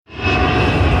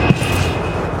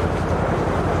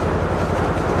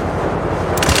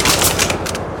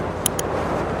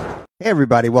Hey,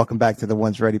 everybody. Welcome back to the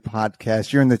One's Ready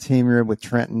podcast. You're in the team room with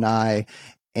Trent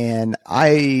and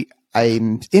I'm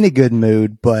in a good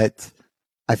mood, but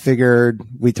I figured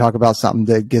we'd talk about something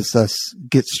that gets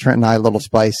Trent and I a little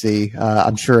spicy.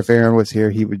 I'm sure if Aaron was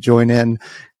here, he would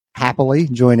happily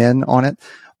join in on it.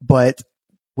 But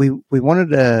we wanted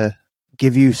to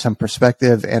give you some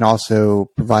perspective and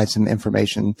also provide some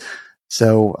information.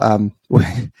 So,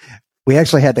 we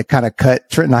actually had to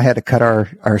Trent and I had to cut our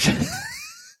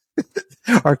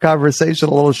our conversation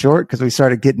a little short because we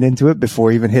started getting into it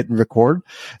before even hitting record.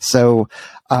 So,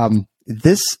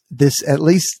 this at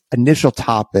least initial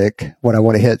topic, what I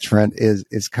want to hit, Trent,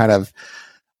 is kind of,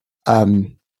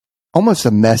 almost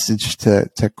a message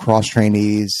to cross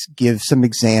trainees, give some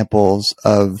examples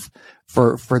of,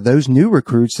 for those new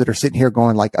recruits that are sitting here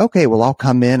going like, okay, well, I'll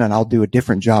come in and I'll do a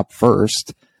different job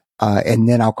first, and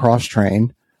then I'll cross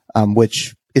train,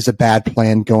 which is a bad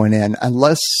plan going in,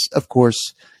 unless, of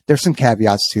course, there's some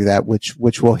caveats to that, which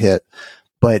we'll hit,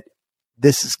 but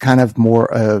this is kind of more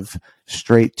of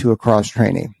straight to a cross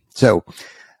training. So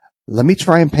let me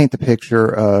try and paint the picture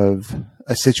of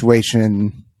a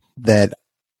situation that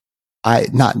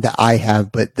not that I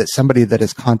have, but that somebody that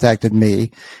has contacted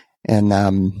me.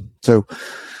 And, so,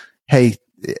 hey,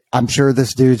 I'm sure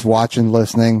this dude's watching,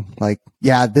 listening, like,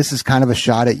 yeah, this is kind of a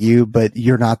shot at you, but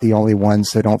you're not the only one.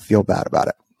 So don't feel bad about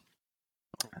it.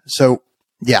 So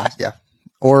yeah.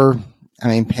 Or, I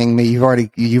mean, ping me. You've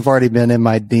already been in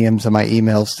my DMs and my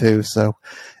emails too, so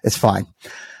it's fine.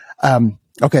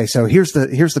 Okay, so here's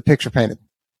the picture painted.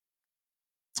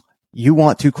 You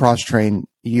want to cross train.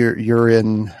 You're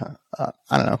in, I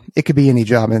don't know. It could be any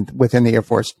job within the Air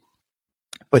Force,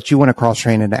 but you want to cross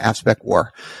train into AFSPEC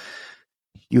war.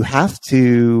 You have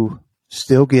to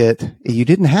still you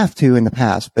didn't have to in the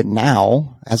past, but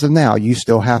now, as of now, you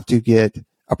still have to get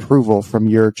approval from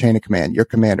your chain of command, your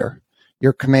commander,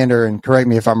 and correct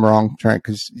me if I'm wrong, Trent,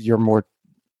 because you're more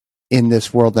in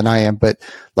this world than I am, but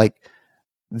like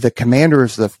the commander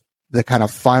is the kind of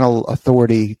final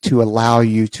authority to allow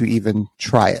you to even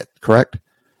try it, correct?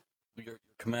 Your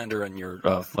commander and your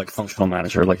like functional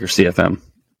manager, like your CFM.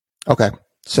 Okay.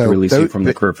 So release you from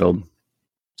the career field.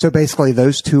 So basically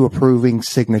those two approving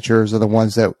signatures are the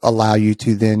ones that allow you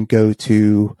to then go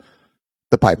to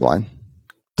the pipeline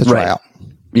to try out.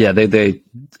 Yeah, they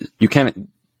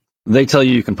tell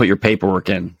you can put your paperwork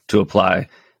in to apply,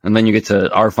 and then you get to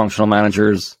our functional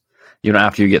managers,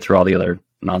 after you get through all the other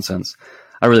nonsense.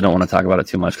 I really don't want to talk about it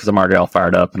too much because I'm already all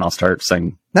fired up and I'll start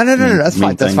saying no, that's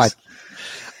fine. Things. That's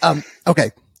fine.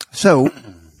 Okay. So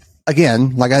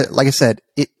again, like I said,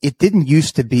 it didn't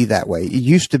used to be that way. It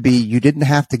used to be you didn't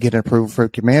have to get an approval for a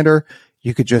commander.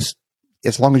 You could just,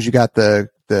 as long as you got the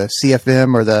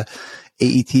CFM or the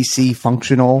AETC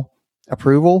functional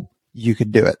approval, you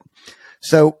could do it.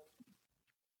 So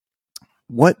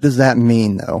what does that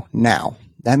mean though? Now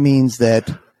that means that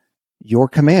your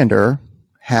commander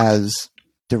has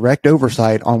direct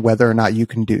oversight on whether or not you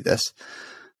can do this.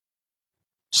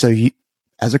 So you,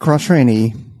 as a cross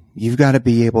trainee, you've got to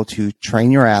be able to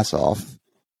train your ass off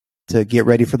to get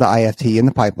ready for the IFT in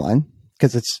the pipeline,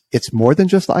 because it's more than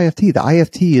just the IFT. The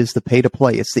IFT is the pay to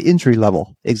play. It's the entry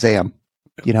level exam.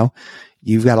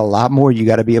 You've got a lot more you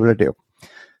got to be able to do.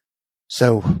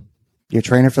 So you're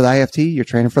training for the IFT, you're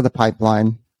training for the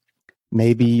pipeline.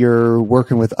 Maybe you're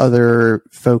working with other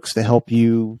folks to help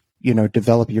you,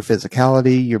 develop your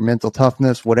physicality, your mental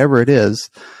toughness, whatever it is.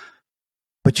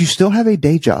 But you still have a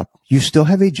day job. You still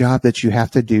have a job that you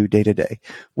have to do day to day.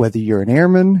 Whether you're an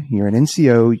airman, you're an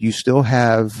NCO, you still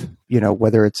have,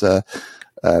 whether it's a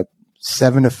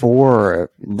 7 to 4 or a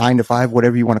 9 to 5,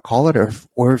 whatever you want to call it,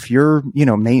 or if you're,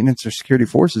 maintenance or security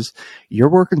forces, you're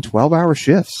working 12-hour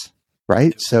shifts.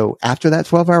 Right. So after that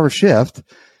 12-hour shift,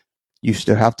 you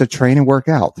still have to train and work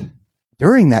out.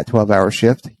 During that 12-hour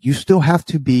shift, you still have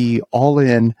to be all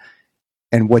in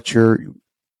and what your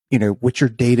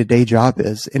day-to-day job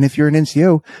is. And if you're an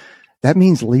NCO, that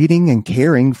means leading and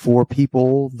caring for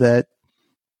people that,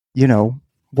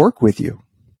 work with you.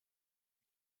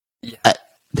 Yeah.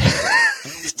 We've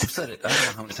said it. I don't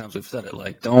know how many times we've said it.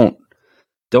 Like, don't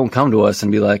come to us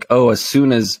and be like, oh, as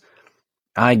soon as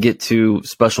I get to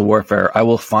special warfare, I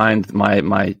will find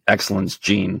my excellence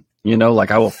gene.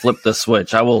 I will flip the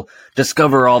switch. I will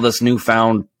discover all this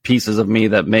newfound pieces of me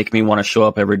that make me want to show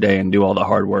up every day and do all the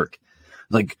hard work.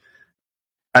 Like,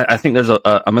 I think there's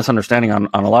a misunderstanding on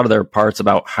a lot of their parts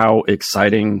about how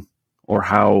exciting or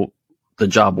how the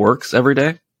job works every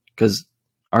day. Because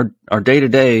our day to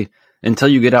day, until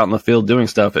you get out in the field doing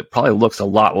stuff, it probably looks a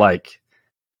lot like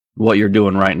what you're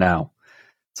doing right now.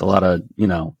 It's a lot of,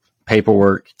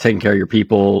 paperwork, taking care of your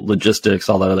people, logistics,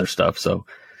 all that other stuff. So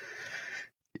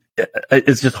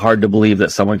it's just hard to believe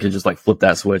that someone could just like flip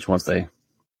that switch once they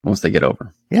get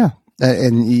over. Yeah.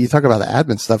 And you talk about the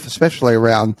admin stuff, especially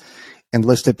around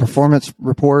enlisted performance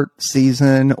report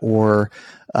season or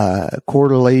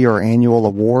quarterly or annual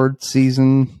award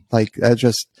season. Like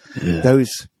just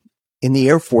those in the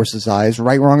Air Force's eyes,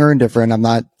 right, wrong, or indifferent.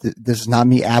 This is not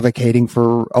me advocating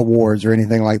for awards or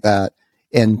anything like that.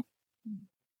 And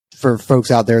for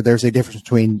folks out there, there's a difference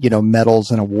between,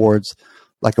 medals and awards.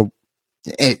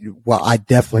 Well, I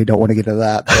definitely don't want to get into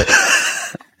that,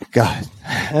 but God,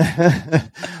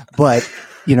 but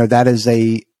that is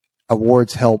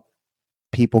awards help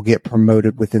people get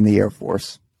promoted within the Air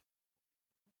Force.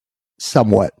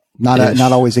 Somewhat,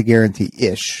 not always a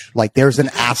guarantee-ish. Like there's an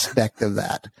aspect of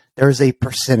that. There's a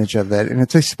percentage of it, and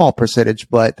it's a small percentage,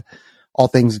 but all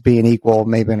things being equal,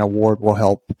 maybe an award will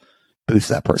help boost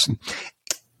that person.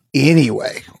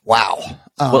 Anyway, wow.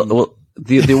 Well,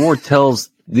 the award tells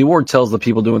the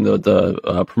people doing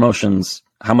the promotions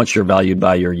how much you're valued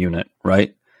by your unit,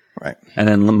 right? Right. And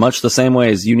in much the same way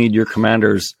as you need your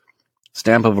commander's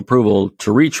stamp of approval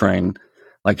to retrain.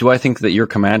 Like, do I think that your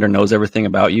commander knows everything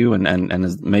about you and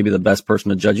is maybe the best person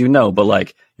to judge you? No, but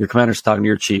like your commander's talking to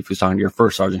your chief, who's talking to your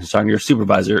first sergeant, who's talking to your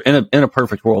supervisor. In a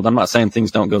perfect world, I'm not saying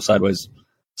things don't go sideways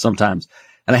sometimes.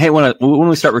 And I hate when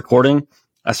we start recording,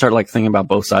 I start like thinking about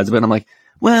both sides of it. And I'm like,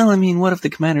 well, I mean, what if the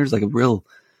commander's like a real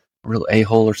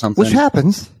a-hole or something? Which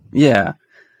happens. Yeah.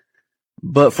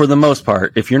 But for the most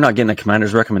part, if you're not getting a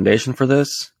commander's recommendation for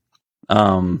this,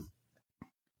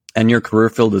 and your career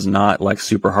field is not like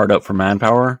super hard up for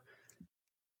manpower,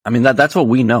 I mean, that's what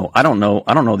we know. I don't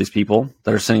know these people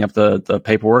that are setting up the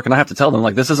paperwork, and I have to tell them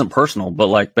like, this isn't personal, but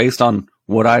like based on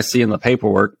what I see in the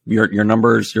paperwork, your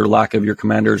numbers, your lack of your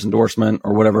commander's endorsement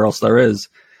or whatever else there is,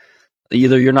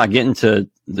 either you're not getting to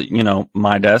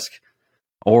my desk,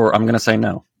 or I'm going to say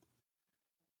no.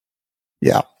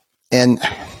 Yeah. And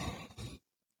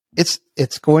it's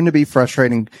going to be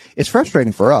frustrating. It's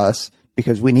frustrating for us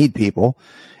because we need people.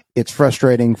 It's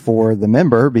frustrating for the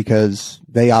member because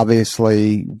they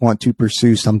obviously want to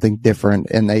pursue something different,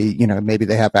 and they, maybe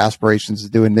they have aspirations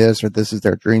of doing this, or this is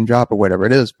their dream job, or whatever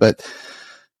it is. But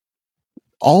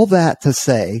all that to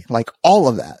say, like all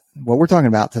of that, what we're talking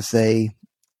about to say,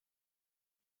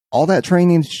 all that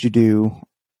training that you do,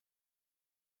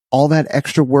 all that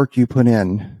extra work you put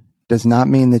in does not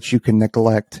mean that you can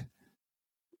neglect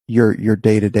your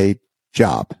day-to-day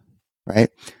job. Right.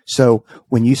 So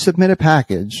when you submit a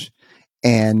package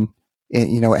and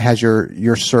it has your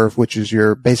CERF, which is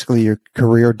basically your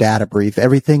career data brief,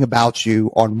 everything about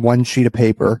you on one sheet of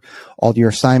paper, all your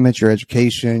assignments, your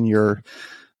education, your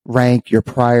rank, your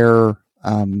prior,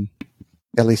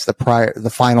 at least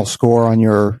the final score on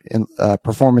your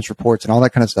performance reports and all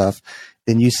that kind of stuff.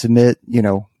 Then you submit,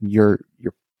 your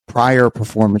prior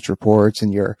performance reports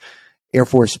and your Air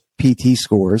Force PT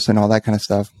scores and all that kind of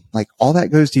stuff. Like all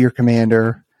that goes to your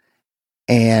commander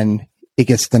and it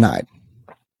gets denied.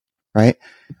 Right.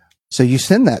 So you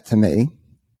send that to me,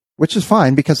 which is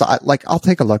fine because I'll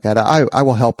take a look at it. I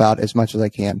will help out as much as I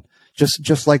can.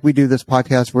 Just like we do this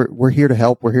podcast. We're here to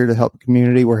help. We're here to help the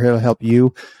community. We're here to help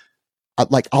you.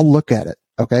 I'll look at it.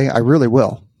 Okay. I really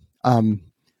will. But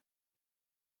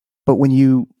when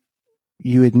you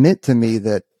admit to me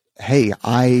that, hey,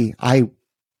 I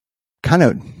kind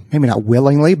of, maybe not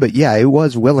willingly, but yeah, it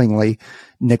was willingly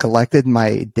neglected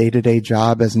my day-to-day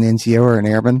job as an NCO or an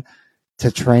airman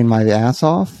to train my ass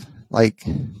off. Like,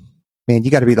 man,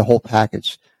 you got to be the whole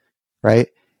package, right?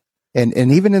 And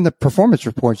even in the performance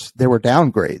reports, there were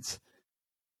downgrades.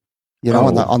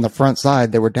 On the front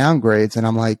side, there were downgrades, and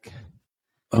I'm like,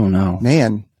 oh no,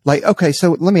 man. Like, okay,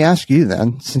 so let me ask you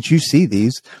then, since you see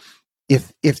these,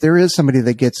 if there is somebody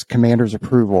that gets commander's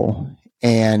approval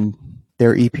and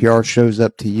their EPR shows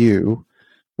up to you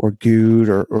or Good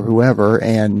or whoever,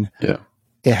 and it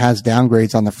has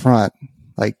downgrades on the front,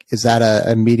 like, is that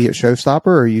a immediate showstopper,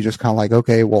 or are you just kind of like,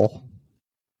 okay, well?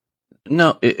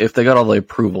 No, if they got all the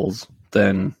approvals,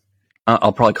 then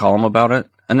I'll probably call them about it.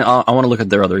 And I want to look at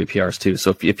their other EPRs too.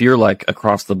 So if you're like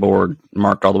across the board,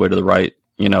 marked all the way to the right,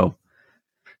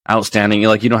 outstanding,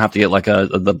 like you don't have to get like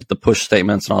the push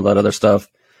statements and all that other stuff.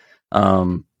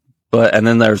 And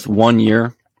then there's 1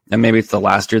 year, and maybe it's the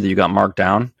last year that you got marked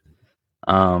down.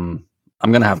 I'm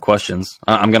going to have questions.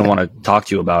 I'm going to want to talk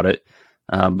to you about it.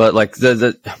 But like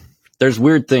there's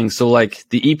weird things. So like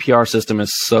the EPR system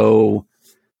is so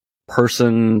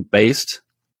person based.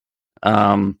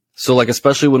 So like,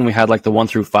 especially when we had like the 1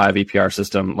 through 5 EPR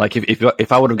system, like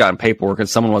if I would have gotten paperwork and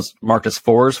someone was marked as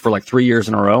 4s for like 3 years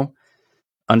in a row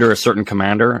under a certain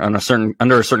commander and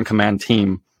under a certain command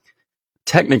team,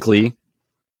 technically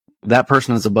that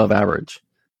person is above average.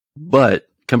 But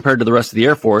compared to the rest of the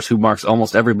Air Force, who marks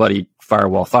almost everybody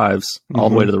firewall 5s, all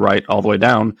the way to the right, all the way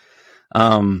down,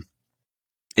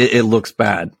 it looks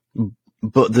bad.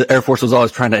 But the Air Force was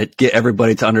always trying to get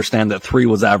everybody to understand that 3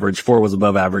 was average, 4 was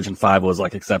above average, and 5 was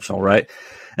like exceptional, right?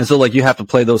 And so like you have to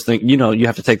play those things, you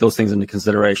have to take those things into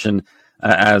consideration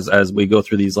as we go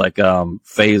through these like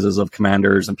phases of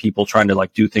commanders and people trying to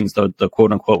like do things the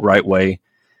quote unquote right way.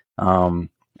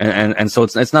 And so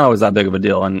it's not always that big of a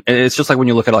deal. And it's just like when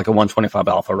you look at like a 125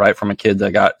 Alpha, right, from a kid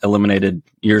that got eliminated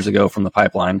years ago from the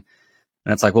pipeline.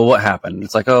 And it's like, well, what happened?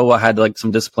 It's like, oh, well, I had like some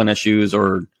discipline issues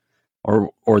or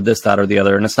this, that, or the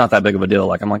other. And it's not that big of a deal.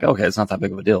 Like, I'm like, okay, it's not that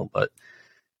big of a deal. But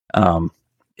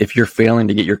if you're failing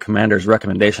to get your commander's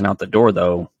recommendation out the door,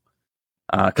 though,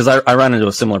 because I ran into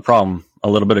a similar problem a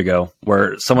little bit ago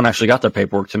where someone actually got their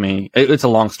paperwork to me. It's a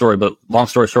long story, but long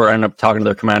story short, I ended up talking to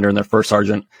their commander and their first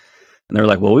sergeant. And they were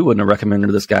like, well, we wouldn't have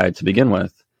recommended this guy to begin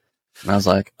with. And I was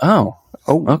like, oh,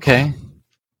 okay.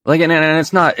 Like, and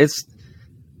it's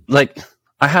like,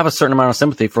 I have a certain amount of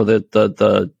sympathy for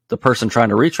the person trying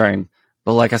to retrain.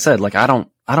 But like I said, like, I don't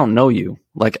know you.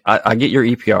 Like, I get your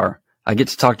EPR. I get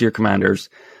to talk to your commanders.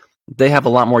 They have a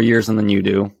lot more years than you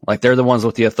do. Like, they're the ones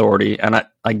with the authority. And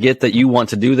I get that you want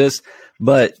to do this,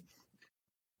 but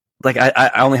like,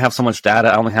 I only have so much data.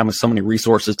 I only have so many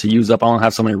resources to use up. I only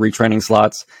have so many retraining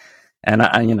slots. And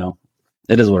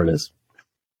it is what it is.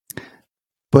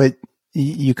 But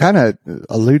you kind of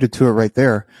alluded to it right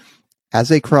there. As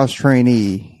a cross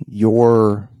trainee,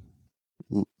 your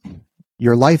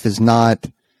life is not,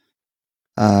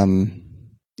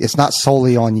 it's not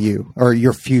solely on you, or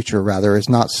your future rather is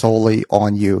not solely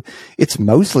on you. It's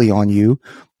mostly on you,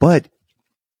 but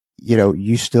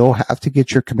you still have to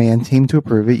get your command team to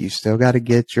approve it. You still got to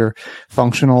get your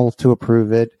functional to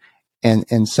approve it,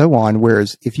 and so on.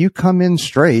 Whereas if you come in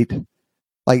straight,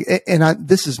 like,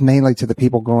 this is mainly to the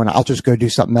people going, I'll just go do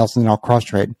something else and then I'll cross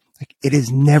train. Like, it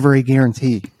is never a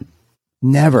guarantee.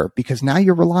 Never, because now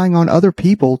you're relying on other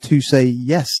people to say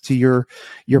yes to your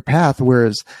path.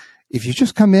 Whereas if you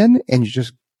just come in and you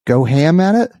just go ham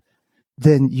at it,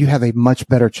 then you have a much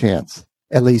better chance.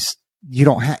 At least you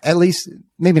don't have, at least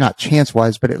maybe not chance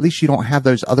wise, but at least you don't have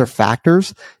those other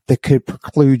factors that could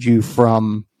preclude you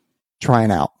from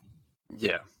trying out.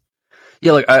 Yeah.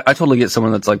 Yeah. Like I totally get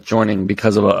someone that's like joining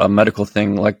because of a medical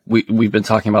thing. Like we've been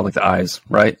talking about, like the eyes,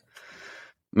 right?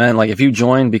 Man, like if you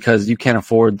join because you can't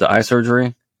afford the eye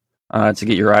surgery to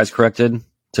get your eyes corrected,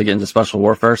 to get into special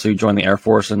warfare, so you join the Air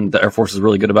Force, and the Air Force is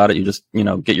really good about it. You just,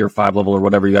 get your 5 level or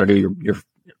whatever you got to do, your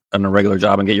on a regular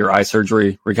job, and get your eye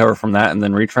surgery, recover from that, and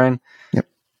then retrain. Yep.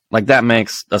 Like that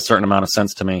makes a certain amount of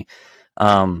sense to me.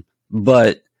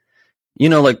 But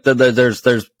like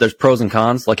there's pros and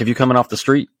cons. Like if you coming off the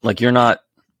street, like you're gonna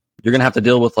have to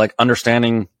deal with like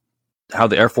understanding how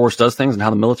the Air Force does things and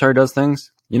how the military does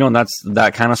things. And that's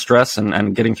that kind of stress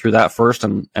and getting through that first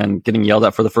and getting yelled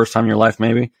at for the first time in your life,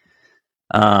 maybe.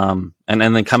 And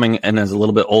then coming in as a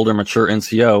little bit older, mature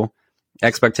NCO,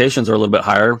 expectations are a little bit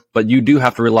higher, but you do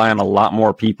have to rely on a lot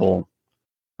more people,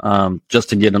 just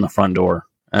to get in the front door.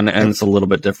 And it's a little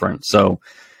bit different. So,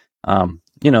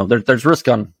 there's risk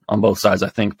on both sides, I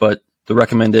think, but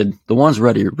the one's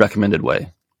ready recommended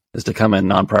way is to come in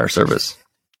non-prior service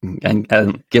and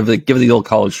give the old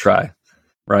college try.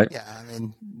 Right. Yeah. I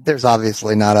mean, there's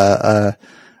obviously not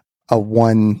a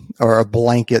one or a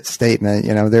blanket statement.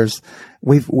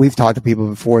 We've talked to people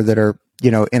before that are,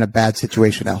 in a bad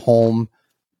situation at home.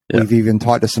 Yeah. We've even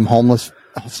talked to some homeless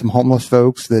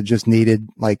folks that just needed,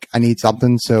 like, I need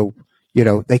something. So,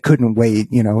 they couldn't wait,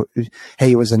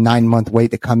 hey, it was a 9-month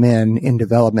wait to come in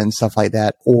development and stuff like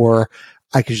that. Or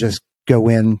I could just go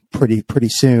in pretty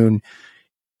soon,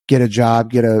 get a job,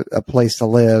 get a place to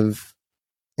live,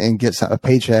 and get a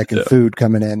paycheck and food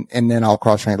coming in, and then I'll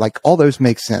cross train. Like, all those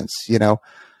make sense.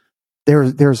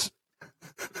 There's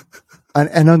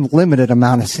an unlimited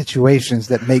amount of situations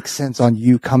that make sense on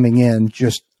you coming in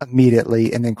just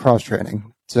immediately and then cross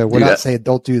training. So we're not saying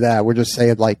don't do that. We're just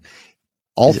saying, like,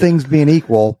 all things being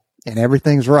equal and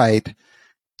everything's right,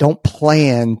 don't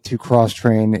plan to cross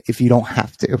train if you don't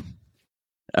have to.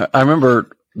 I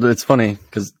remember, it's funny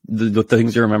because the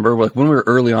things you remember, like when we were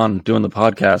early on doing the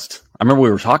podcast, I remember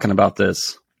we were talking about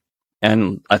this,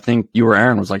 and I think you or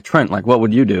Aaron was like, Trent, like, what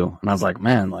would you do? And I was like,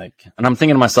 man, like, and I'm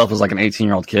thinking to myself as like an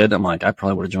 18-year-old kid, I'm like, I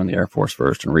probably would have joined the Air Force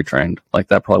first and retrained. Like,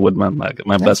 that probably would have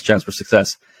my best chance for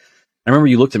success. I remember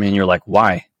you looked at me and you're like,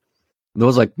 why? That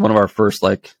was like one of our first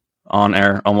like on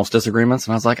air almost disagreements.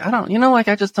 And I was like,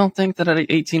 I just don't think that at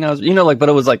 18 I was, but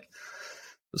it was like,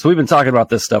 so we've been talking about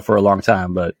this stuff for a long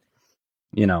time, but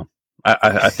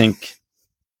I think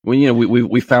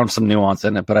we found some nuance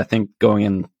in it, but I think going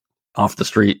in off the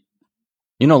street,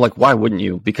 You know, like, why wouldn't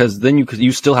you? Because then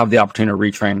you still have the opportunity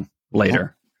to retrain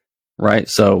later, right?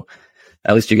 So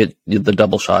at least you get the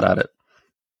double shot at it.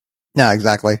 Yeah,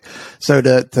 exactly. So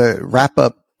to wrap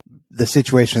up the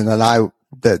situation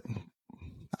that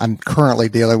I'm currently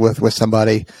dealing with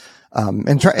somebody,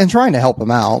 and trying to help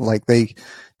them out. Like they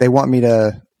want me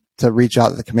to reach out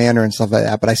to the commander and stuff like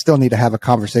that, but I still need to have a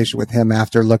conversation with him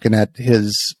after looking at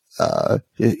his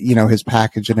his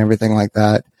package and everything like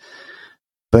that.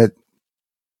 But,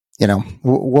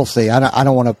 we'll see. I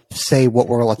don't want to say what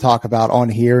we're going to talk about on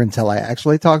here until I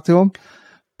actually talk to him.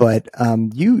 But,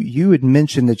 you had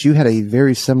mentioned that you had a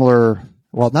very similar,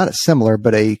 well, not a similar,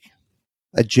 but a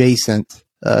adjacent,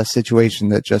 situation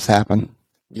that just happened.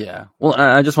 Yeah. Well,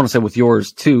 I just want to say with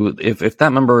yours too, if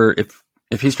that member,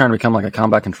 if he's trying to become like a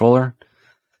combat controller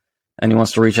and he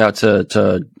wants to reach out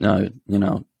to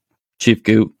Chief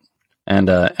Goot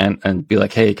and be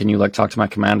like, hey, can you like talk to my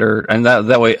commander? And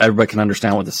that way everybody can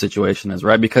understand what the situation is,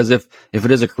 right? Because if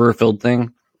it is a career field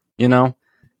thing, then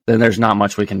there's not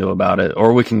much we can do about it,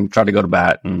 or we can try to go to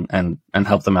bat and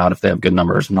help them out if they have good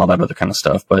numbers and all that other kind of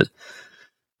stuff. But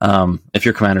if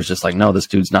your commander's just like, no, this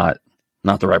dude's not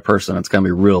the right person, it's going to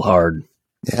be real hard.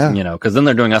 Yeah. Because then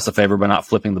they're doing us a favor by not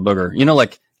flipping the booger.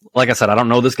 Like I said, I don't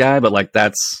know this guy, but like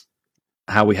that's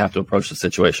how we have to approach the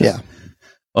situation.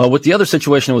 Yeah. With the other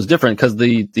situation, it was different because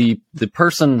the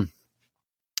person,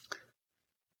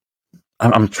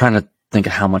 I'm trying to think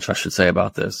of how much I should say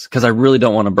about this because I really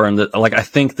don't want to burn the, like, I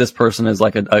think this person is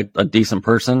like a decent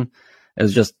person.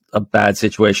 It's just a bad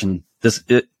situation. This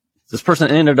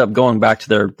person ended up going back to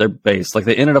their base. Like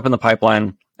they ended up in the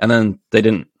pipeline and then they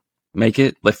didn't make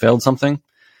it. They failed something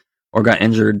or got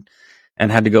injured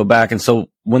and had to go back. And so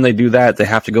when they do that, they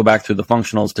have to go back through the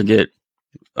functionals to get,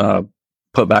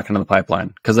 put back into the pipeline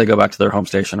because they go back to their home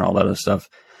station or all that other stuff.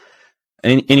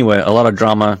 Anyway, a lot of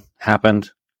drama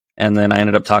happened. And then I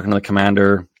ended up talking to the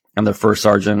commander and the first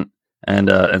sergeant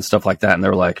and stuff like that. And they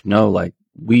were like, no, like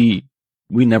we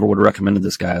never would have recommended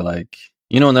this guy. Like,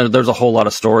 and there's a whole lot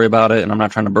of story about it and I'm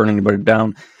not trying to burn anybody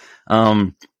down.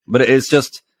 But it's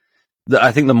just,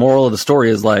 I think the moral of the story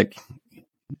is like,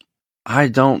 I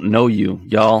don't know you,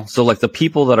 y'all. So like the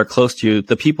people that are close to you,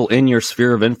 the people in your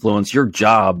sphere of influence, your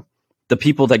job, the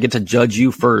people that get to judge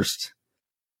you first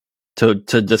to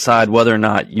decide whether or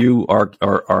not you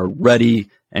are ready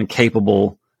and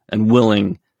capable and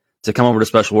willing to come over to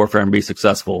special warfare and be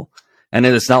successful. And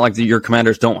it's not like your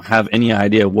commanders don't have any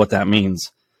idea what that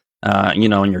means. And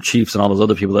your chiefs and all those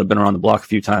other people that have been around the block a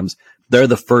few times, they're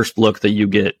the first look that you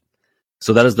get.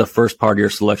 So that is the first part of your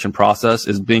selection process,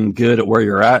 is being good at where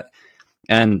you're at.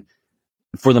 And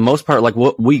for the most part, like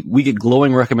what we get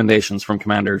glowing recommendations from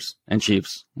commanders and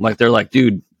chiefs. Like they're like,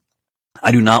 dude,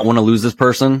 I do not want to lose this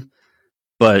person,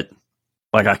 but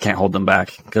like I can't hold them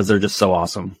back because they're just so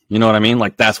awesome. You know what I mean?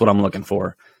 Like that's what I'm looking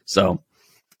for. So,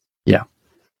 yeah.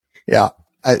 Yeah.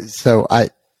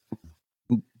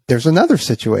 There's another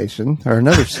situation or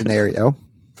another scenario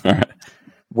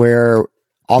where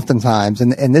oftentimes,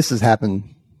 and this has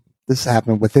happened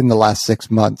within the last 6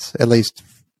 months, at least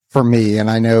for me. And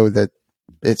I know that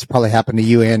it's probably happened to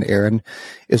you and Aaron,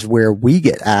 is where we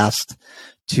get asked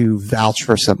to vouch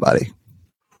for somebody.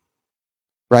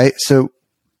 Right. So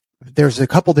there's a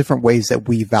couple different ways that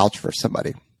we vouch for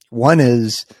somebody. One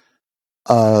is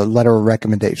a letter of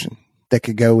recommendation that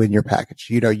could go in your package.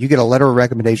 You get a letter of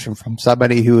recommendation from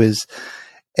somebody who is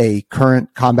a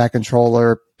current combat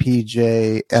controller,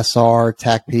 PJ, SR,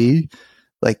 TACP,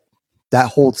 like that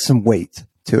holds some weight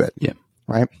to it. Yeah.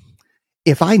 Right.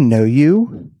 If I know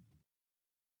you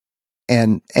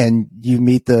and you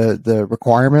meet the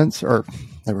requirements or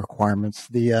the requirements,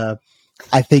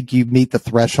 I think you meet the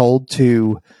threshold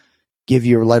to give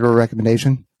you a letter of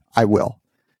recommendation, I will.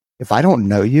 If I don't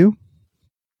know you,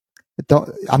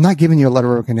 I'm not giving you a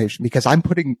letter of recommendation because I'm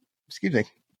putting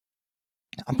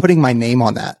my name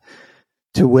on that,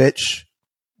 to which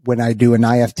when I do an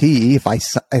IFT,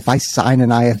 if I sign an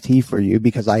IFT for you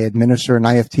because I administer an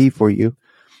IFT for you,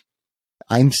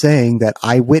 I'm saying that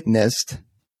I witnessed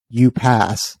you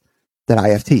pass that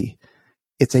IFT.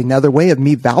 It's another way of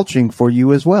me vouching for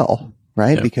you as well,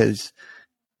 right? Yep. Because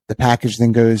the package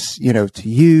then goes, to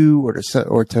you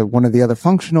or to one of the other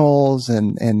functionals,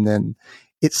 and then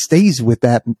it stays with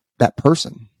that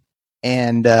person.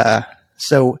 And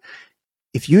so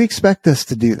if you expect us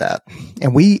to do that,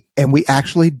 and we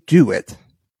actually do it,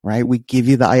 right? We give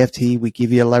you the IFT, we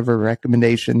give you a letter of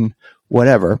recommendation,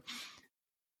 whatever.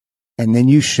 And then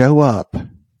you show up,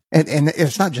 and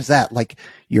it's not just that, like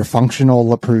your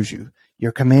functional approves you,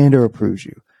 your commander approves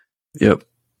you. Yep.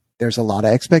 There's a lot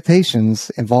of expectations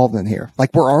involved in here.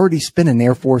 Like we're already spending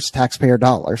Air Force taxpayer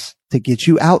dollars to get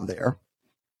you out there.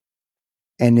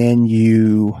 and then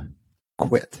you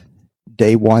quit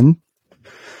day one.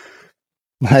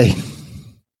 Like,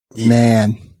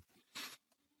 man.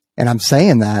 And I'm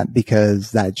saying that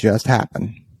because that just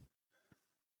happened.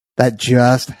 That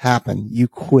just happened. You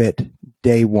quit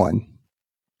day one.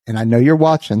 And I know you're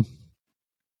watching.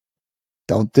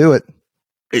 Don't do it.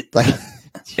 Like,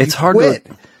 it's hard quit.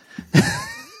 to,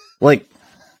 like,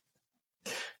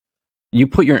 you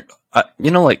put your,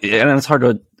 like, and it's hard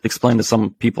to explain to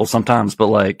some people sometimes, but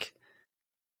like,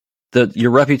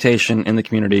 your reputation in the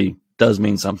community does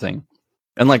mean something.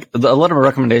 And like, a letter of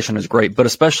recommendation is great, but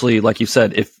especially, like you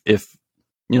said, if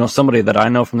somebody that I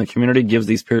know from the community gives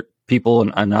these people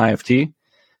an IFT,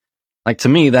 like, to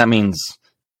me, that means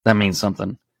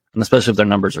something. And especially if their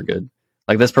numbers are good.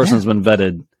 Like, this person's been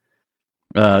vetted,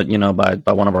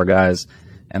 by one of our guys,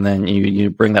 and then you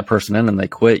bring that person in and they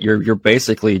quit. You're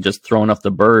basically just throwing up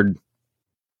the bird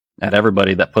at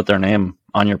everybody that put their name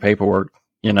on your paperwork,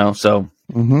 So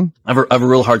I have a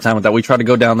real hard time with that. We try to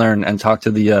go down there and talk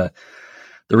to the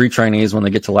retrainees when they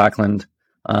get to Lackland.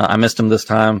 I missed them this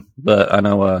time, but I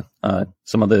know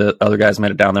some of the other guys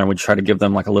made it down there, and we try to give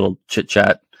them like a little chit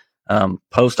chat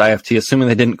post IFT, assuming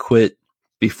they didn't quit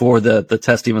before the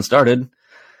test even started,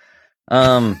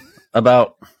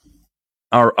 about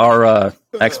our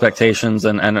expectations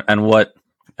and what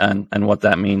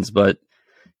that means. But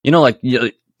like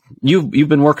you've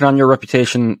been working on your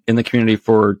reputation in the community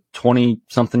for 20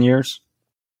 something years.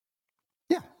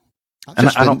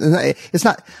 It's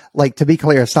not like, to be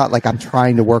clear, it's not like I'm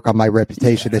trying to work on my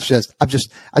reputation. It's just, I'm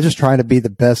just trying to be the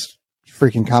best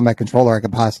freaking combat controller I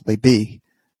can possibly be.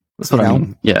 That's what I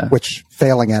mean. Yeah. Which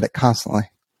failing at it constantly.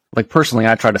 Like, personally,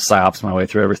 I try to psyops my way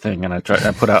through everything, and I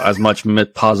put out as much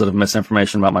positive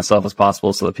misinformation about myself as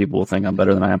possible so that people will think I'm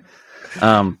better than I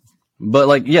am.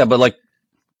 But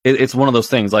it's one of those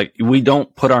things. Like, we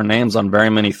don't put our names on very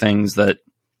many things that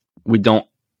we don't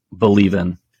believe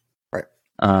in. Right.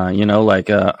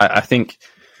 I think,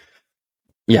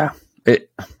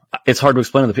 it's hard to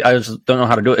explain to the people. I just don't know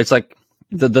how to do it. It's like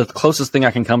the closest thing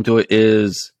I can come to it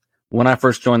is when I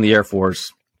first joined the Air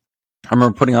Force. I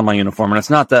remember putting on my uniform, and it's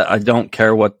not that I don't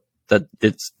care that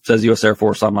it says U.S. Air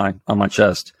Force on my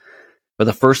chest, but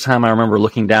the first time I remember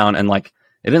looking down and, like,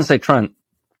 it didn't say Trent,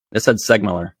 it said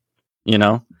Segmiller,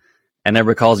 and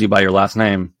everybody calls you by your last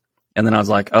name. And then I was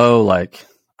like, oh, like,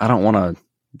 I don't want to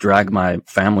drag my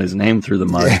family's name through the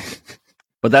mud. Yeah.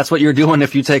 But that's what you're doing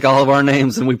if you take all of our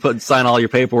names and we sign all your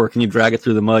paperwork and you drag it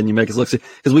through the mud and you make us look,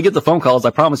 because we get the phone calls. I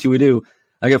promise you we do.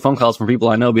 I get phone calls from people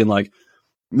I know being like,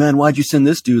 man, why'd you send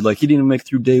this dude? Like, he didn't even make it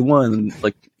through day one. And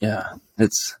like, yeah,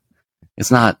 it's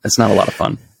not a lot of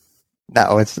fun.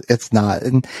 No, it's not.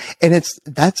 And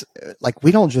that's like,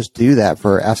 we don't just do that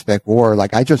for Aspect War.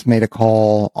 Like, I just made a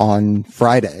call on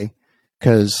Friday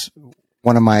because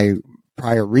one of my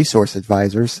prior resource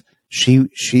advisors,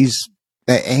 she's,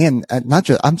 and not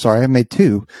just, I'm sorry, I made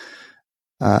two,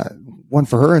 one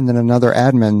for her and then another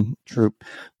admin troop.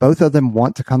 Both of them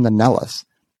want to come to Nellis.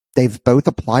 They've both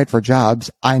applied for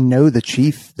jobs. I know the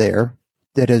chief there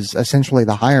that is essentially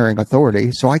the hiring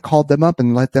authority. So I called them up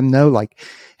and let them know, like,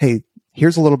 hey,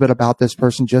 here's a little bit about this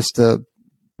person, just to,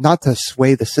 not to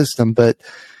sway the system, but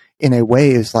in a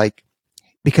way is like,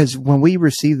 because when we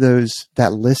receive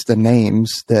that list of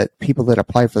names that people that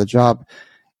apply for the job,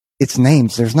 it's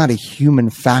names. There's not a human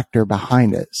factor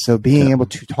behind it. So being able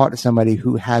to talk to somebody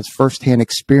who has firsthand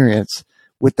experience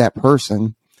with that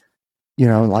person,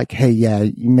 like, hey, yeah,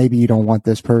 maybe you don't want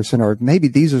this person, or maybe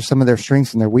these are some of their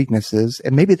strengths and their weaknesses,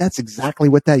 and maybe that's exactly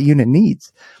what that unit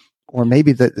needs. Or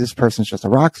maybe that this person's just a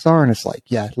rock star, and it's like,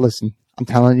 yeah, listen, I'm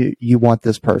telling you, you want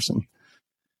this person.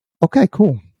 Okay,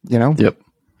 cool. Yep.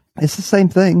 It's the same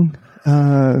thing,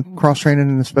 cross-training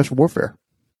in the special warfare.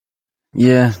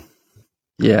 Yeah.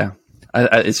 Yeah.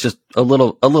 It's just a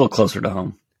little closer to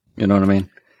home. You know what I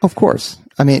mean? Of course.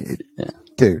 I mean,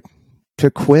 dude, to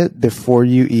quit before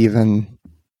you even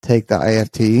take the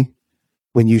IFT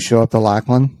when you show up to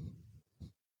Lackland.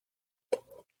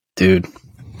 Dude,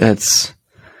 that's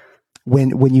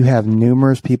when you have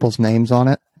numerous people's names on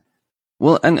it.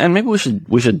 Well, and maybe we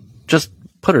should just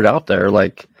put it out there,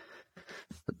 like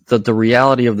the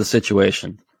reality of the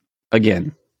situation.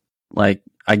 Again, like,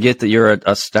 I get that you're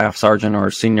a staff sergeant or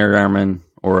a senior airman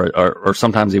or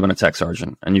sometimes even a tech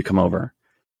sergeant, and you come over.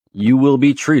 You will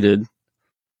be treated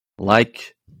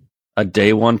like a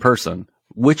day one person,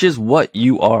 which is what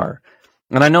you are.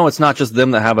 And I know it's not just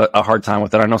them that have a hard time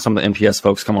with it. I know some of the NPS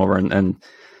folks come over and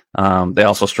they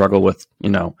also struggle with,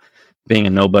 being a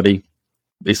nobody,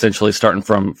 essentially starting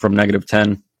from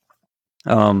 -10.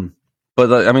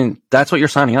 But I mean, that's what you're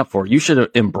signing up for. You should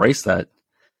embrace that.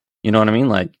 You know what I mean?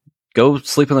 Like, go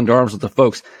sleep in the dorms with the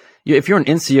folks. If you're an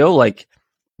NCO, like,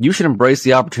 you should embrace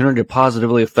the opportunity to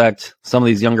positively affect some of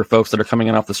these younger folks that are coming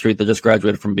in off the street that just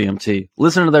graduated from BMT.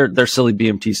 Listen to their silly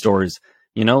BMT stories,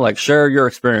 like, share your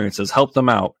experiences, help them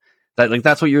out.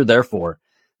 That's what you're there for.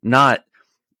 Not,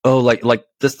 like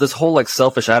this whole like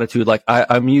selfish attitude. Like,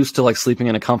 I'm used to like sleeping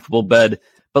in a comfortable bed,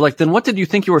 but like, then what did you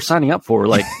think you were signing up for?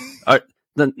 Like,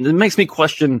 then it makes me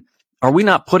question, are we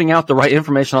not putting out the right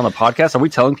information on the podcast? Are we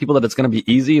telling people that it's going to be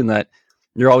easy and that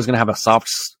you're always going to have a soft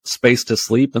space to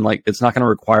sleep and like it's not going to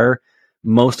require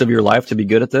most of your life to be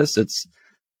good at this?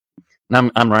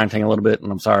 I'm ranting a little bit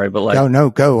and I'm sorry, but like, no,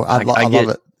 go. I love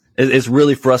it. It's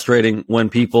really frustrating when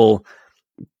people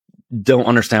don't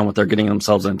understand what they're getting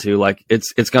themselves into. Like,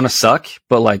 it's going to suck,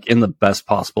 but like in the best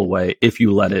possible way if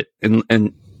you let it.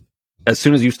 And as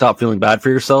soon as you stop feeling bad for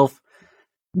yourself,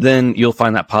 then you'll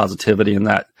find that positivity in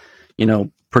that,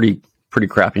 pretty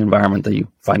crappy environment that you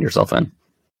find yourself in.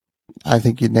 I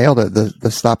think you nailed it. The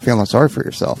stop feeling sorry for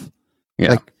yourself.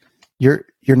 Yeah. Like, you're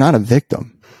not a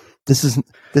victim. This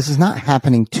is not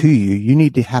happening to you. You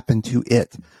need to happen to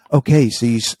it. Okay. So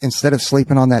instead of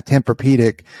sleeping on that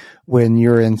Tempur-Pedic when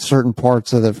you're in certain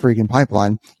parts of the freaking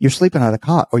pipeline, you're sleeping on a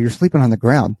cot or you're sleeping on the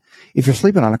ground. If you're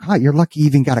sleeping on a cot, you're lucky you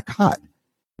even got a cot.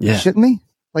 Yeah. Shouldn't we?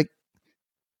 Like,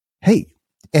 hey,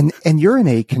 and you're in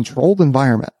a controlled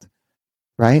environment,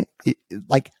 right?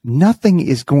 Like, nothing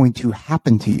is going to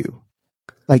happen to you.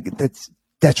 Like, that's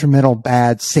detrimental,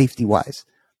 bad, safety wise.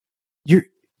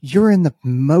 You're in the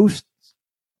most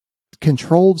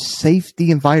controlled safety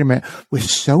environment with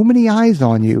so many eyes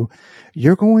on you.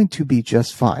 You're going to be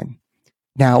just fine.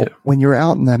 Now, when you're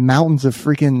out in the mountains of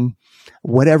freaking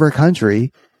whatever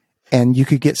country and you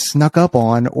could get snuck up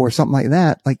on or something like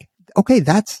that, like, okay,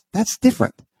 that's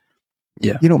different.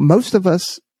 Yeah. Most of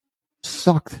us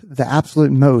sucked the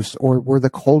absolute most or were the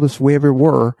coldest we ever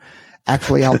were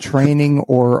actually out training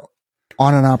or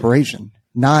on an operation,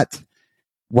 not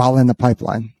while in the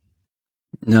pipeline.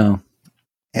 No.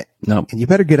 And you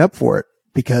better get up for it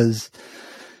because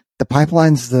the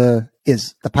pipeline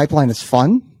is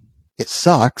fun. It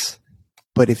sucks,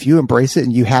 but if you embrace it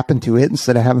and you happen to it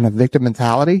instead of having a victim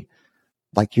mentality,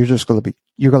 like, you're going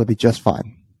to be just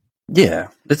fine. Yeah.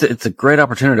 It's a great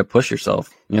opportunity to push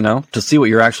yourself, to see what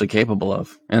you're actually capable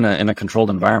of in a controlled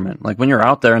environment. Like, when you're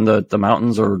out there in the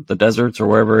mountains or the deserts or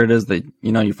wherever it is that,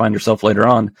 you find yourself later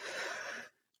on,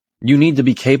 you need to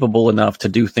be capable enough to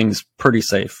do things pretty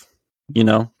safe,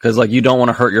 because like, you don't want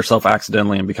to hurt yourself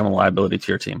accidentally and become a liability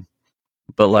to your team.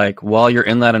 But like, while you're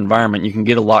in that environment, you can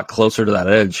get a lot closer to that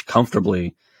edge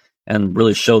comfortably and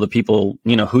really show the people,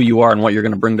 who you are and what you're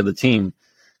going to bring to the team.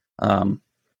 And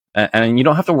you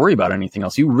don't have to worry about anything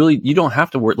else. You don't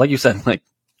have to worry. Like you said, like,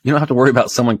 you don't have to worry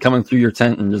about someone coming through your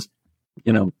tent and just,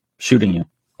 shooting you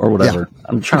or whatever. Yeah.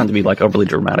 I'm trying to be like overly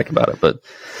dramatic about it, but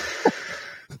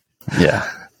yeah.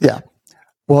 Yeah.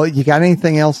 Well, you got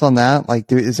anything else on that? Like,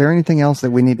 is there anything else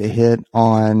that we need to hit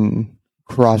on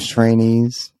cross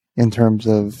trainees in terms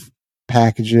of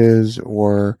packages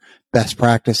or best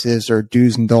practices or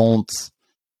do's and don'ts,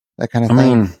 that kind of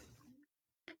thing?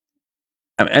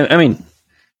 I mean,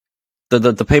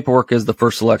 the paperwork is the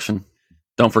first selection.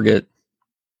 Don't forget,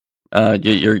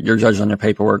 you're judged on your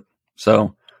paperwork.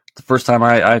 So the first time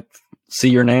I see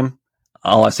your name,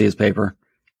 all I see is paper.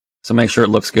 So make sure it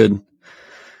looks good.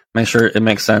 Make sure it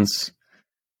makes sense.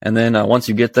 And then once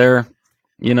you get there,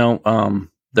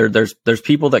 there's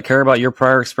people that care about your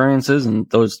prior experiences, and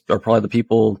those are probably the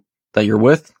people that you're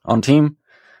with on team.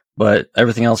 But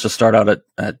everything else, just start out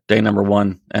at day number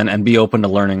 1 and be open to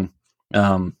learning.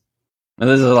 And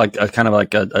this is like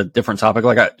a different topic.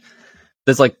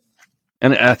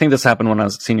 And I think this happened when I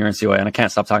was senior NCOA, and I can't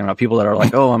stop talking about people that are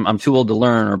like, oh, I'm too old to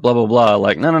learn or blah, blah, blah.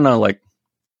 Like, no. Like,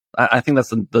 I think that's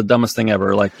the dumbest thing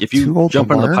ever. Like, if you jump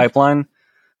into the pipeline,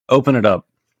 open it up.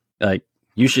 Like,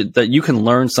 you can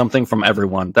learn something from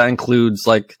everyone. That includes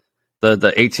like the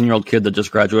 18-year-old kid that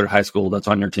just graduated high school that's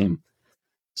on your team.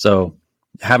 So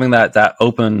having that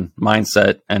open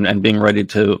mindset and being ready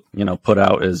to, put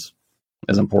out is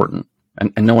important.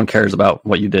 And no one cares about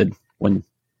what you did when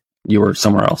you were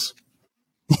somewhere else.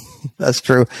 That's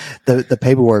true. The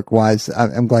paperwork wise,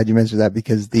 I'm glad you mentioned that,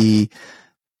 because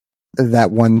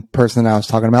that one person I was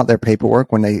talking about, their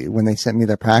paperwork, when they sent me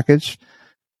their package,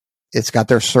 it's got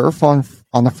their surf on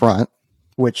the front,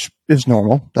 which is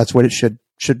normal. That's what it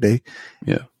should be.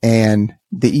 Yeah. And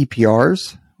the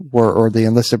EPRs or the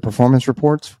enlisted performance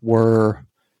reports were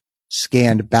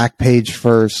scanned back page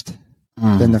first,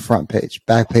 then the front page,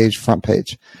 back page, front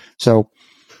page. So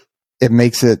it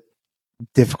makes it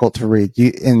difficult to read.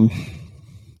 And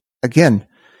again,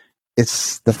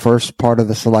 it's the first part of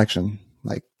the selection.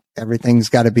 Like, everything's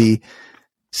got to be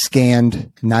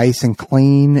scanned nice and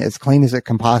clean as it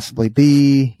can possibly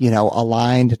be,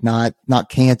 aligned, not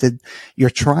canted. You're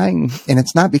trying, and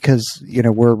it's not because,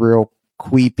 we're real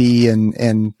queepy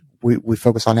and we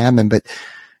focus on admin, but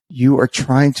you are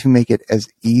trying to make it as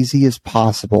easy as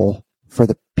possible for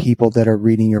the people that are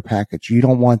reading your package. You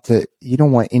don't want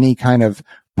any kind of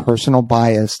personal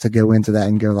bias to go into that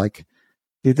and go like,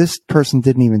 dude, this person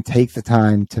didn't even take the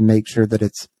time to make sure that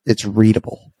it's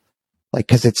readable. Like,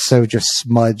 cause it's so just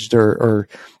smudged or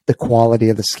the quality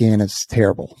of the scan is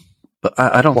terrible. But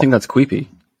I don't think that's queepy.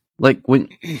 Like when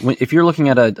if you're looking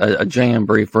at a JM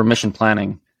brief or mission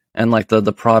planning and like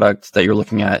the product that you're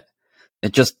looking at,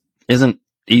 it just isn't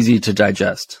easy to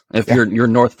digest. If your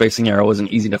north facing arrow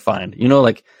isn't easy to find,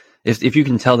 like if you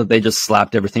can tell that they just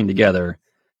slapped everything together,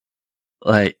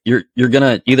 like you're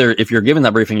gonna either, if you're given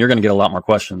that briefing, you're gonna get a lot more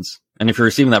questions. And if you're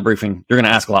receiving that briefing, you're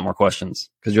gonna ask a lot more questions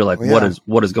because you're like,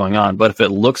 what is going on? But if it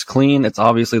looks clean, it's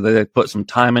obviously they put some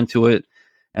time into it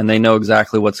and they know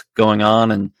exactly what's going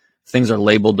on and things are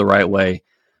labeled the right way.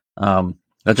 That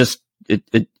just,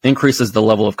 it increases the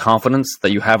level of confidence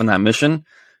that you have in that mission.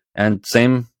 And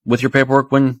same with your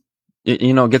paperwork when it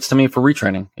gets to me for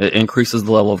retraining. It increases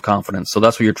the level of confidence. So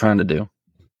that's what you're trying to do.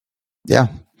 Yeah,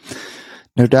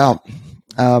 no doubt.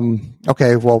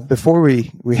 Okay, well, before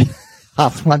we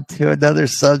hop on to another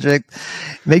subject,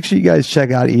 make sure you guys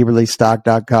check out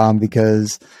eberlestock.com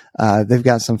because they've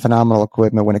got some phenomenal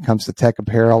equipment when it comes to tech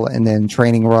apparel and then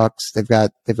training rucks. They've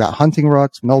got hunting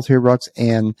rucks, military rucks,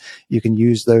 and you can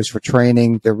use those for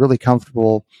training. They're really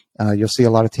comfortable. You'll see a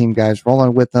lot of team guys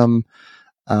rolling with them.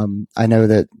 I know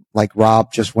that like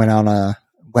Rob just went out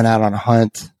on a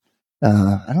hunt.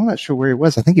 I'm not sure where he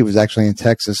was. I think he was actually in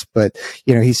Texas, but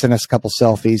he sent us a couple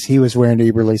selfies. He was wearing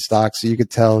Eberle stock, so you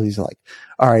could tell he's like,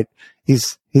 all right,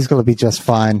 he's going to be just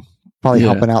fine. Probably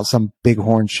helping out some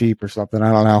bighorn sheep or something.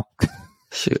 I don't know.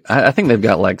 Shoot, I think they've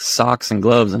got like socks and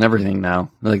gloves and everything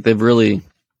now. Like they've really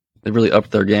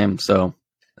upped their game. So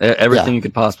everything you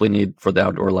could possibly need for the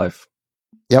outdoor life.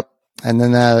 Yep. And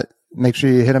then make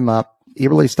sure you hit them up.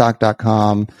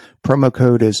 eberlestock.com. Promo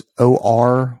code is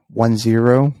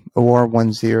OR10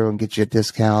 and get you a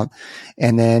discount.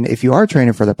 And then if you are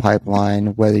training for the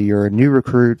pipeline, whether you're a new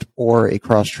recruit or a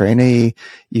cross trainee,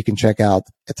 you can check out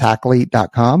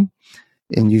attackelite.com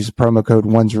and use the promo code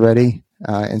one's ready.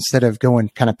 Instead of going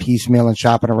kind of piecemeal and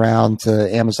shopping around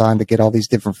to Amazon to get all these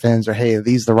different fins, or hey, are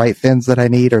these the right fins that I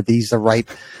need? Are these the right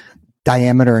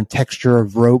diameter and texture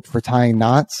of rope for tying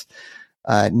knots?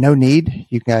 No need.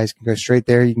 You guys can go straight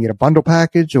there. You can get a bundle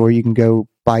package or you can go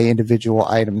buy individual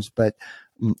items. But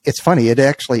it's funny. It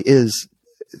actually is.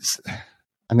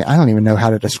 I mean, I don't even know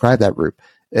how to describe that rope.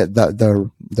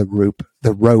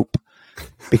 The rope,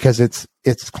 because it's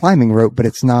climbing rope, but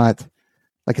it's not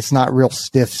real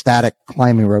stiff, static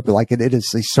climbing rope. Like it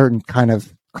is a certain kind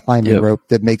of climbing rope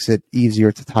that makes it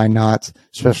easier to tie knots,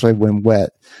 especially when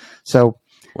wet. So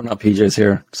we're not PJs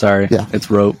here. Sorry. Yeah.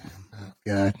 It's rope. Oh,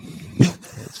 God.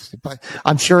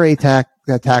 I'm sure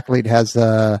Attackelite has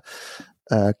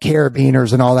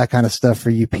carabiners and all that kind of stuff for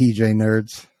you PJ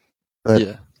nerds.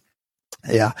 But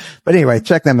yeah. But anyway,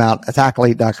 check them out.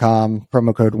 Attackelite.com.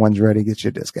 Promo code one's ready. Get you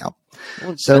a discount.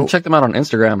 So check them out on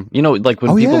Instagram. Like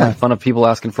when people make fun of people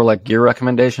asking for like gear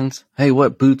recommendations. Hey,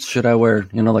 what boots should I wear?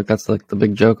 Like that's like the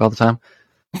big joke all the time.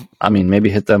 I mean, maybe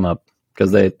hit them up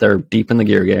because they're deep in the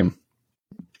gear game.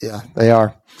 Yeah, they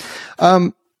are.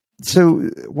 So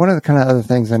one of the kind of other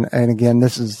things, and again,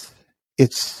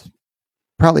 it's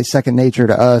probably second nature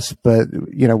to us, but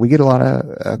we get a lot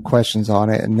of questions on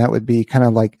it, and that would be kind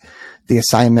of like the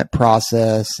assignment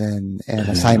process and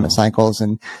assignment cycles,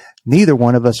 and neither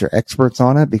one of us are experts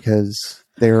on it because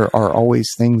there are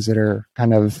always things that are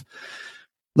kind of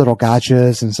little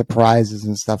gotchas and surprises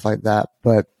and stuff like that.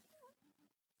 But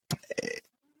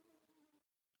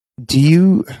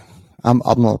I'm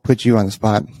going to put you on the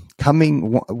spot.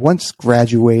 Once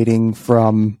graduating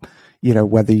from,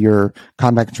 whether you're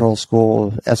combat control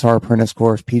school, SR apprentice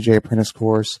course, PJ apprentice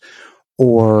course,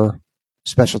 or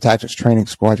special tactics training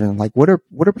squadron, like what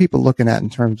are people looking at in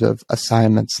terms of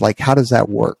assignments? Like, how does that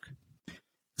work?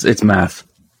 It's math.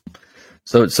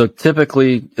 So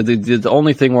typically the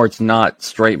only thing where it's not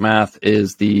straight math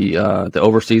is the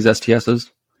overseas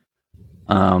STSs.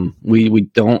 We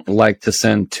don't like to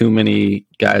send too many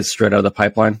guys straight out of the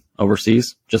pipeline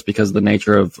overseas, just because of the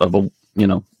nature of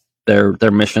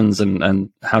their missions and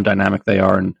how dynamic they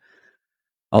are and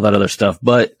all that other stuff.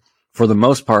 But for the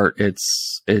most part,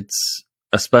 it's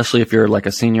especially if you're like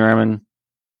a senior airman,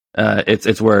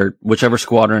 it's where whichever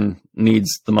squadron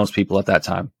needs the most people at that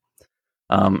time.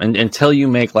 And until you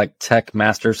make like tech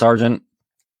master sergeant,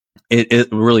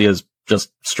 it really is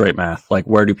just straight math. Like,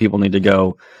 where do people need to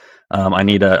go? I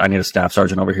need a staff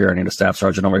sergeant over here. I need a staff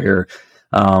sergeant over here.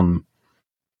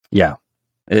 Yeah,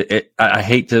 I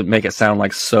hate to make it sound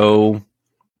like so,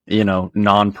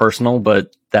 non-personal,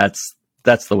 but that's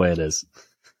the way it is.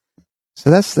 So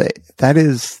that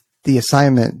is the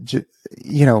assignment,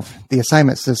 the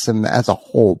assignment system as a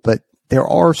whole, but there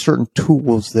are certain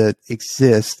tools that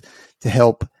exist to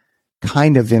help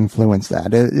kind of influence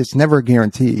that. It's never a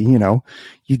guarantee.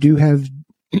 You do have,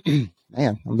 man,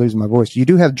 I'm losing my voice. You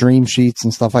do have dream sheets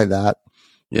and stuff like that.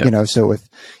 Yeah. So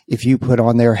if you put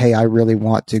on there, hey, I really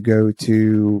want to go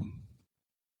to,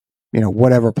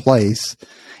 whatever place,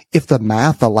 if the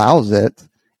math allows it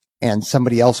and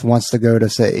somebody else wants to go to,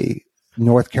 say,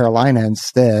 North Carolina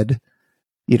instead,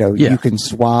 you can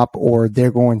swap, or they're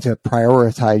going to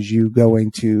prioritize you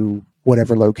going to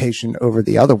whatever location over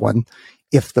the other one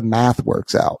if the math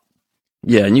works out.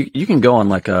 Yeah, and you can go on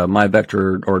like a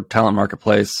MyVector or Talent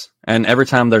Marketplace, and every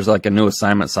time there's like a new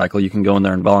assignment cycle, you can go in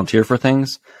there and volunteer for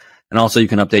things, and also you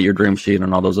can update your dream sheet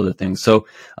and all those other things. So,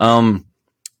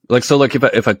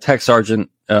 if a tech sergeant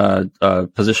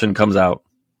position comes out,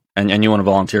 and you want to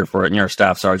volunteer for it, and you're a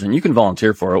staff sergeant, you can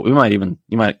volunteer for it.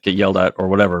 You might get yelled at or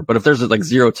whatever. But if there's like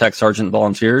 0 tech sergeant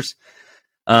volunteers,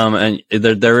 and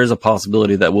there is a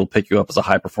possibility that we'll pick you up as a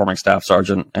high performing staff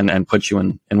sergeant and put you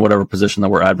in whatever position that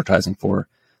we're advertising for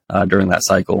during that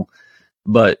cycle.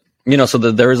 But so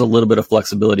there is a little bit of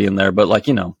flexibility in there. But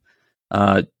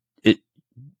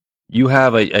you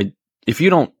have if you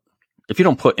don't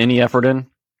put any effort in,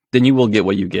 then you will get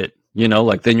what you get.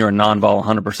 Then you're a non-vol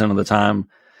 100% of the time.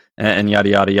 And yada,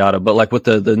 yada, yada. But like with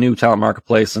the new Talent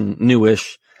Marketplace and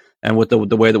newish, and with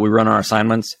the way that we run our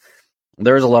assignments,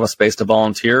 there is a lot of space to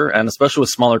volunteer. And especially with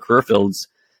smaller career fields,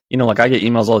 like I get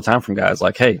emails all the time from guys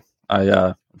like, hey,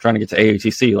 I'm trying to get to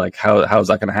AATC. Like, how is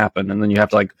that going to happen? And then you have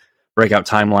to like break out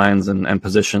timelines and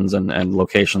positions and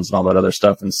locations and all that other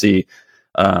stuff and see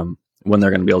when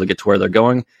they're going to be able to get to where they're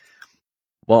going.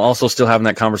 While also still having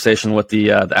that conversation with the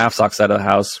AFSOC side of the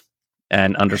house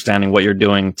and understanding what you're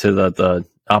doing to the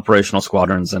operational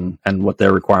squadrons and what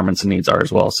their requirements and needs are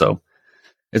as well. So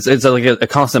it's like a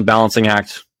constant balancing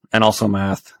act, and also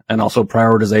math, and also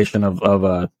prioritization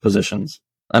of positions.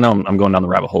 I know I'm going down the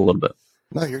rabbit hole a little bit.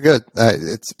 No, you're good.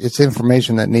 It's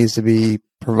information that needs to be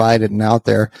provided and out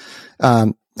there.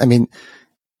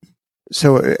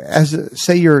 So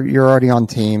say you're already on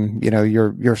team,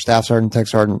 you're staff sergeant, tech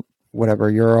sergeant, whatever,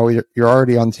 you're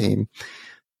already on team.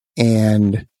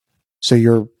 And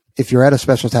so if you're at a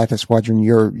special tactics squadron,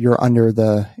 you're under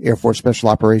the Air Force Special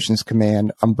Operations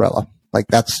Command umbrella. Like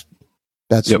that's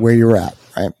yep. Where you're at,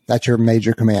 right? That's your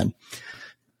major command.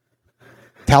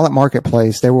 Talent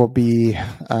Marketplace, there will be,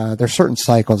 there's certain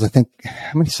cycles. I think,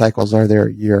 how many cycles are there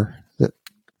a year?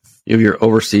 You have your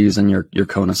overseas and your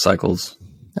CONUS cycles.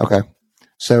 Okay.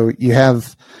 So you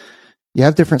have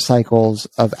different cycles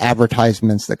of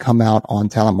advertisements that come out on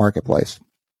Talent Marketplace.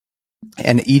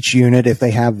 And each unit, if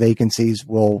they have vacancies,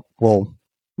 will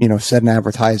set an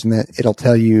advertisement. It'll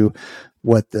tell you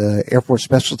what the Air Force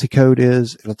specialty code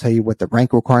is. It'll tell you what the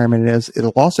rank requirement is.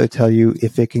 It'll also tell you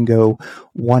if it can go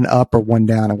one up or one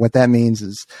down. And what that means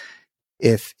is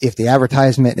if the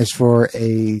advertisement is for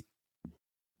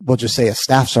we'll just say a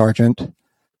staff sergeant,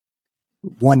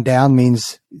 one down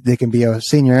means they can be a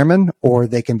senior airman or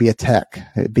they can be a tech,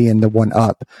 being the one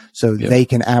up. So yep. They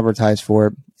can advertise for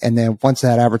it. And then once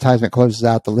that advertisement closes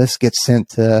out, the list gets sent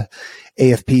to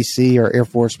AFPC, or Air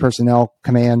Force Personnel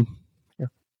Command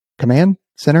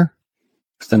Center.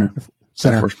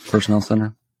 Air Force Personnel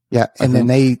Center. Yeah. And then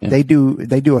they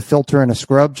do a filter and a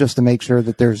scrub just to make sure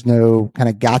that there's no kind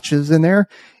of gotchas in there.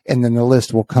 And then the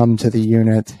list will come to the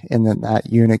unit, and then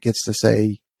that unit gets to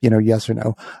say, yes or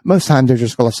no. Most times they're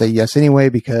just going to say yes anyway,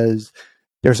 because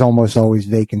there's almost always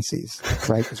vacancies,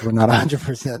 right? Because we're not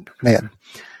 100% man.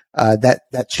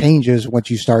 That changes once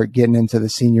you start getting into the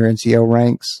senior NCO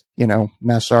ranks,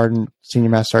 Master Sergeant, Senior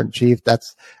Master Sergeant Chief.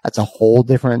 That's a whole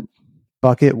different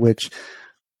bucket, which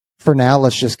for now,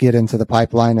 let's just get into the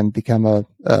pipeline and become a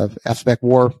F-Spec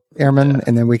War Airman,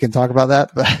 and then we can talk about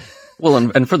that. Well,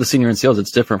 and for the senior NCOs,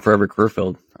 it's different for every career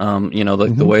field.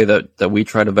 The way that we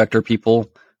try to vector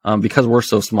people, because we're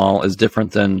so small, is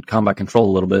different than combat control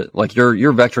a little bit. Like your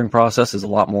vectoring process is a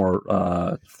lot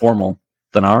more formal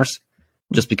than ours,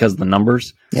 just because of the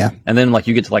numbers. Yeah. And then like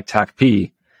you get to like TAC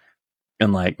P,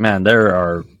 and like, man, there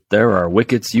are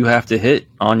wickets you have to hit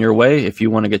on your way if you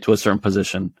want to get to a certain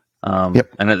position.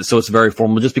 Yep. And so it's very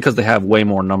formal, just because they have way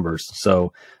more numbers.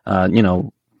 So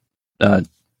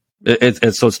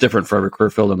it's different for every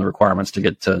career field and the requirements to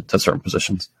get to certain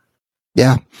positions.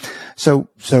 Yeah. So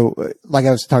like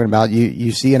I was talking about,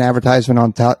 you see an advertisement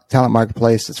on Talent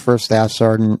Marketplace. It's for a staff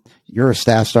sergeant. You're a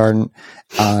staff sergeant,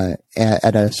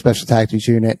 at a special tactics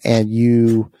unit, and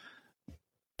you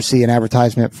see an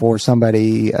advertisement for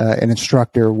somebody, an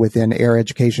instructor within Air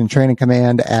Education Training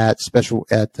Command at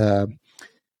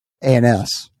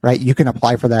ANS, right? You can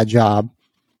apply for that job.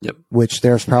 Yep. Which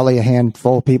there's probably a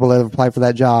handful of people that have applied for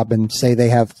that job, and say they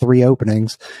have 3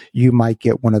 openings, you might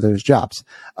get one of those jobs.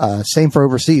 Same for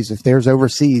overseas. If there's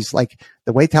overseas, like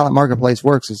the way Talent Marketplace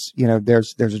works is,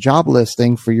 there's a job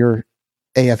listing for your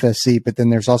AFSC, but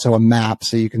then there's also a map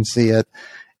so you can see it.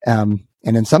 And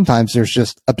then sometimes there's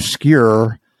just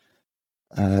obscure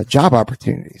job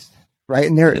opportunities, right?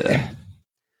 And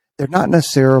they're not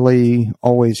necessarily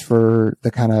always for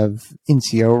the kind of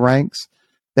NCO ranks.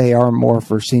 They are more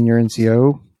for senior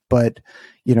NCO, but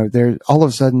there all of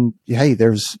a sudden, hey,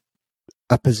 there's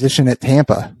a position at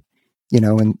Tampa,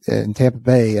 in Tampa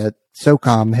Bay at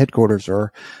SOCOM headquarters,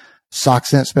 or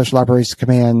SOCCENT Special Operations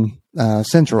Command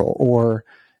Central, or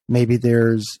maybe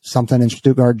there's something in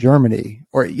Stuttgart, Germany,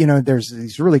 or there's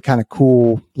these really kind of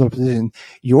cool little positions.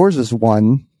 Yours is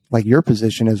one, like your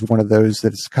position is one of those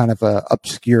that's kind of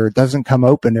obscure, doesn't come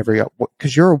open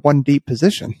because you're a 1 deep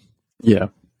position. Yeah.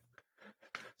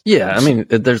 Yeah, I mean,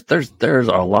 there's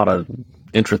a lot of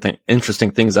interesting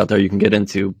things out there you can get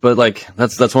into, but like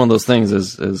that's one of those things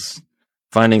is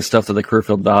finding stuff that the career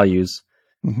field values,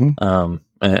 and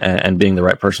being the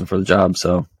right person for the job.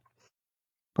 So,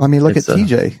 I mean, look at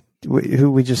TJ, who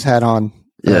we just had on.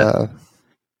 Yeah,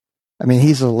 I mean,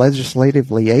 he's a legislative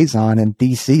liaison in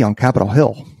DC on Capitol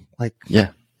Hill. Like, yeah,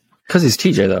 because he's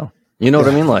TJ though. You know what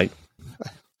I mean? Like,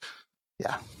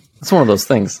 yeah, it's one of those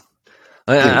things.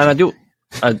 And I do.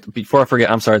 Before I forget,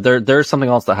 I'm sorry. There's something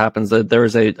else that happens. That there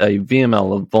is a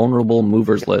VML, a vulnerable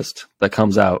movers list, that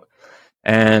comes out,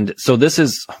 and so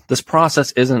this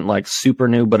process isn't like super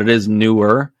new, but it is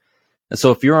newer. And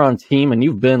so if you're on team and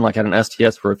you've been like at an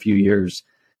STS for a few years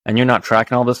and you're not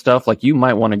tracking all this stuff, like you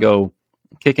might want to go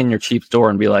kick in your chief's door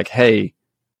and be like, "Hey,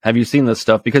 have you seen this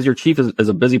stuff?" Because your chief is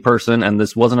a busy person, and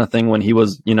this wasn't a thing when he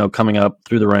was coming up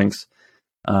through the ranks.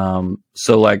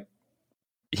 So like,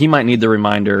 he might need the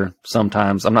reminder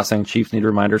sometimes. I'm not saying chiefs need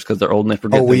reminders because they're old and they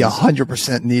forget. Oh, we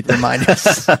 100% need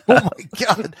reminders. Oh my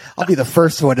God. I'll be the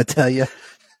first one to tell you.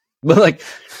 But like,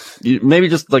 maybe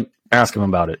just like ask him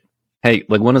about it. Hey,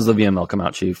 like, when does the VML come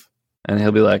out, chief? And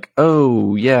he'll be like,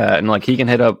 oh yeah. And like, he can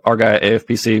hit up our guy at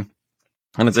AFPC,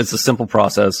 and it's a simple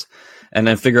process, and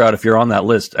then figure out if you're on that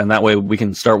list. And that way we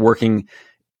can start working,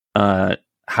 how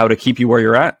to keep you where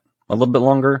you're at a little bit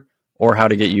longer, or how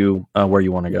to get you where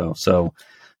you want to go. So,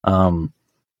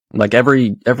 like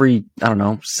every, I don't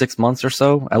know, 6 months or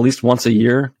so, at least once a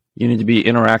year, you need to be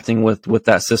interacting with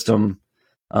that system,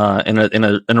 in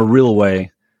a real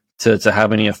way to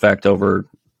have any effect over,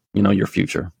 your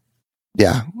future.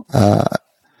 Yeah. I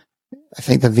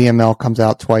think the VML comes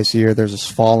out twice a year. There's a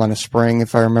fall and a spring,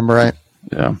 if I remember right.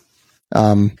 Yeah.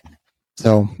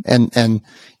 So, and,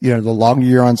 the longer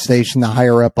you're on station, the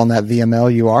higher up on that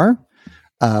VML you are,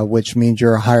 which means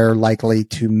you're higher likely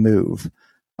to move.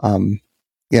 The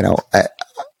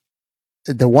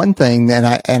one thing, and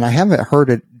I haven't heard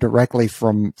it directly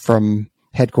from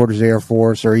headquarters Air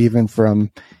Force or even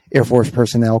from Air Force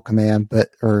Personnel Command,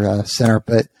 Center,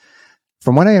 but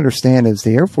from what I understand is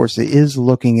the Air Force is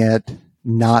looking at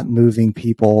not moving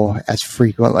people as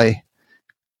frequently.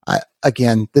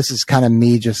 Again, this is kind of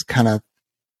me just kind of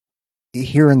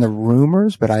hearing the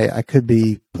rumors, but I could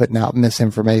be putting out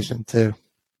misinformation too.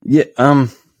 Yeah.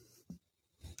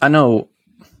 I know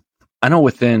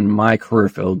within my career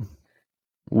field,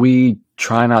 we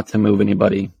try not to move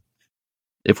anybody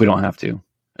if we don't have to.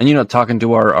 And, talking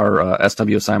to our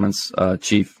SW assignments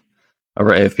chief over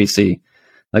AFPC,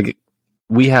 like,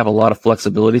 we have a lot of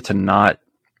flexibility to not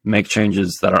make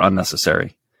changes that are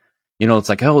unnecessary. It's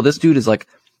like, oh, this dude is like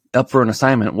up for an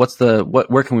assignment.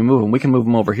 Where can we move him? We can move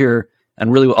him over here.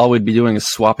 And really all we'd be doing is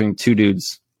swapping 2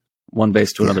 dudes, one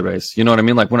base to another base. You know what I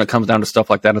mean? Like, when it comes down to stuff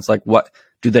like that, it's like, what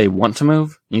do they want to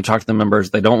move? And you talk to the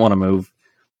members, they don't want to move.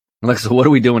 I'm like, so what are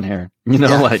we doing here?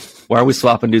 Like, why are we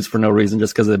swapping dudes for no reason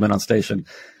just because they've been on station?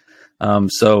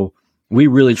 So we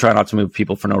really try not to move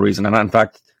people for no reason. And in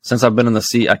fact, since I've been in the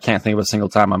seat, I can't think of a single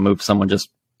time I moved someone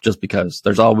just because.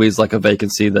 There's always like a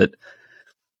vacancy that,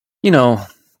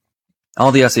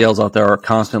 all the SELs out there are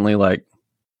constantly like,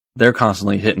 they're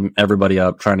constantly hitting everybody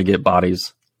up, trying to get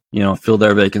bodies, fill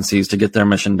their vacancies to get their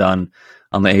mission done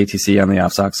on the ATC and the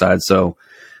AFSOC side. So,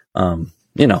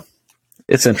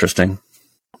 it's interesting.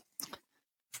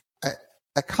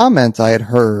 A comment I had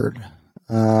heard,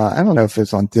 I don't know if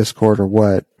it's on Discord or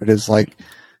what, but it's like,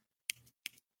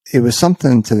 was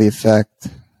something to the effect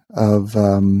of,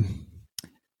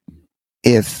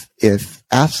 if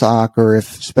AFSOC or if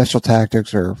Special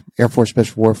Tactics or Air Force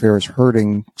Special Warfare is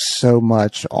hurting so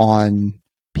much on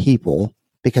people,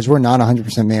 because we're not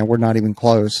 100% man, we're not even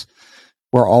close,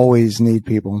 we'll always need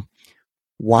people.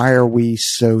 Why are we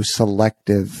so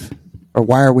selective? Or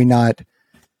why are we not,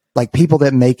 like, people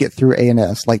that make it through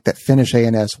A&S, like that finish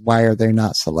A&S, why are they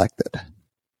not selected?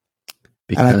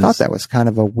 Because, and I thought that was kind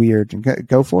of a weird,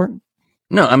 go for it.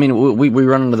 No, I mean, we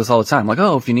run into this all the time. Like,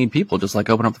 oh, if you need people, just like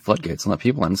open up the floodgates and let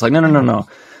people in. It's like, no.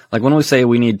 Like, when we say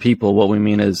we need people, what we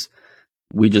mean is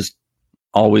we just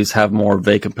always have more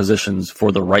vacant positions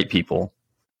for the right people.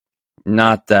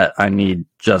 Not that I need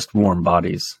just warm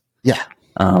bodies. Yeah.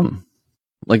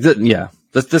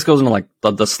 This goes into like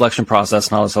the selection process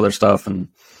and all this other stuff. And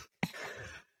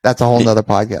that's a whole nother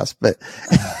podcast, but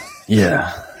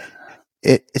yeah,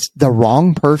 it's the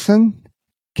wrong person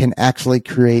can actually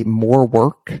create more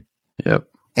work. Yep.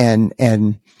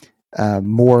 And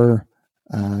more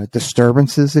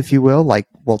disturbances, if you will, like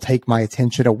will take my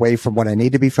attention away from what I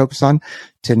need to be focused on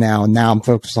to now I'm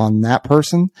focused on that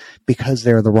person because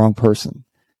they're the wrong person.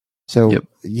 So yep.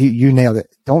 You nailed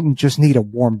it. Don't just need a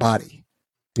warm body.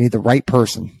 You need the right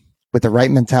person with the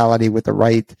right mentality, with the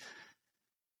right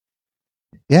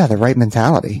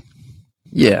mentality.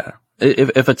 Yeah.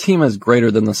 If a team is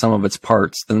greater than the sum of its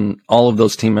parts, then all of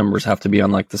those team members have to be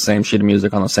on like the same sheet of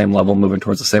music, on the same level, moving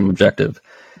towards the same objective.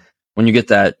 When you get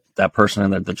that person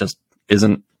in there that just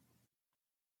isn't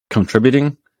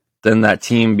contributing, then that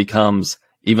team becomes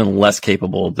even less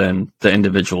capable than the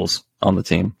individuals on the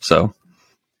team. So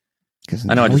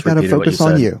I know I just repeated what you said. We got to focus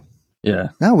on you. Yeah.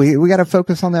 No, we got to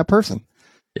focus on that person.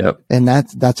 Yep. And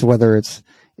that's whether it's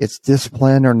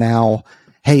discipline or now,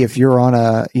 hey, if you're on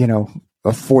a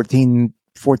 14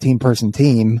 person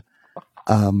team,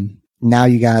 now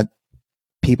you got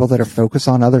people that are focused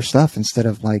on other stuff instead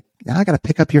of like, I got to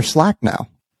pick up your slack now.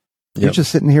 Yep. You're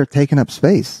just sitting here taking up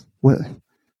space. What?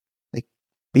 Like,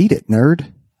 beat it,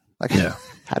 nerd. Like, yeah.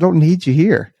 I don't need you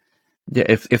here. Yeah.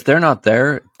 If they're not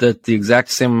there, the exact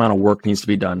same amount of work needs to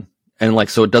be done. And like,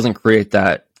 so it doesn't create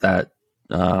that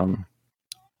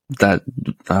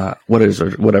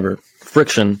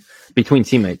friction between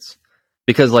teammates.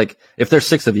 Because like, if there's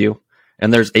 6 of you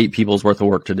and there's 8 people's worth of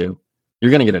work to do,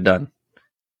 you're going to get it done.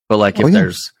 But like, if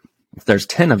there's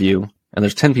 10 of you and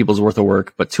there's 10 people's worth of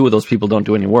work, but 2 of those people don't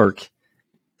do any work,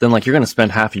 then like, you're going to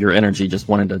spend half of your energy just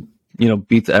wanting to,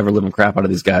 beat the ever living crap out of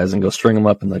these guys and go string them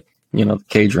up in the,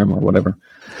 cage room or whatever.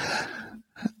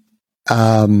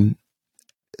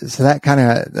 So that kind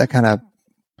of,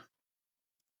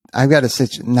 I've got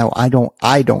I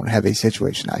don't have a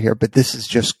situation out here, but this is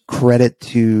just credit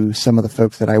to some of the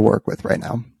folks that I work with right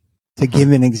now. To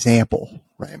give an example,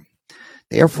 right?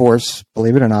 The Air Force,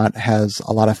 believe it or not, has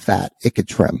a lot of fat it could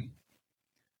trim.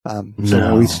 So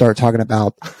when we start talking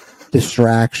about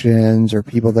distractions or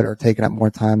people that are taking up more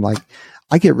time, like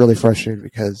I get really frustrated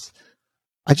because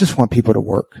I just want people to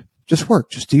work. Just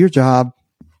work. Just do your job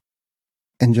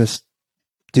and just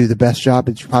do the best job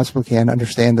that you possibly can.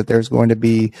 Understand that there's going to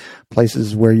be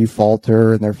places where you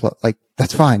falter and they're like,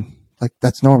 that's fine. Like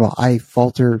that's normal. I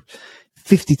falter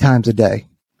 50 times a day,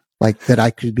 like that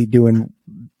I could be doing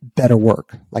better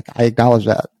work. Like I acknowledge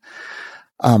that.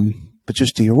 But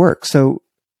just do your work. So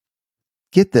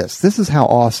get this. This is how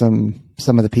awesome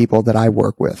some of the people that I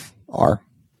work with are.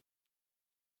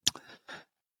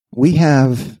 We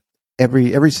have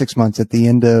every 6 months at the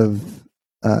end of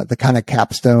the kind of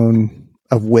capstone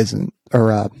of WISNT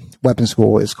or weapon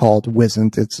school is called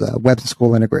WISNT. It's weapon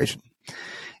school integration.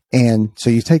 And so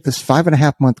you take this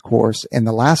 5.5 month course, and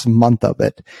the last month of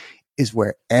it is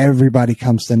where everybody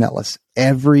comes to Nellis.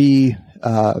 Every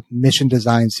mission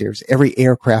design series, every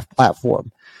aircraft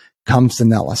platform comes to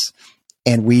Nellis,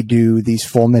 and we do these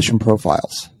full mission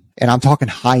profiles. And I'm talking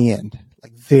high end,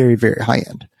 like very, very high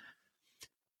end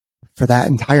for that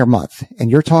entire month. And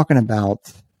you're talking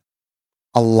about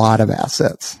a lot of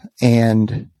assets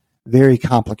and very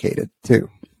complicated too,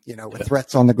 with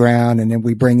threats on the ground. And then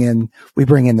we bring in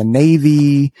the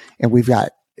Navy, and we've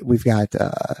got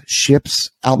ships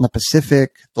out in the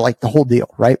Pacific, like the whole deal,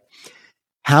 right?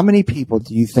 How many people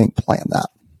do you think plan that?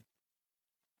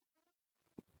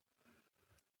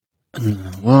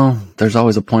 Well, there's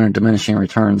always a point of diminishing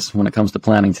returns when it comes to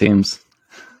planning teams.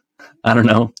 I don't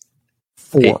know.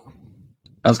 4. 8.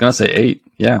 I was going to say 8.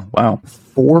 Yeah. Wow.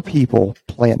 4 people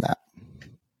plan that,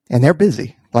 and they're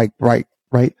busy, like, right.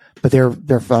 But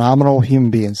they're phenomenal human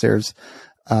beings. There's,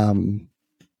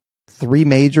 3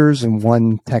 majors and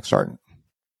 1 tech sergeant.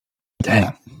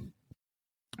 Damn.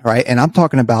 Right. And I'm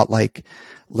talking about like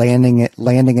landing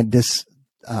at this,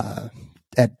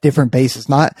 at different bases,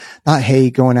 not, hey,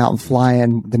 going out and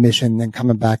flying the mission and then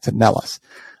coming back to Nellis.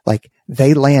 Like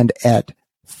they land at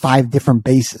 5 different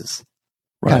bases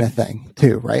kind of thing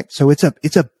too. Right. So it's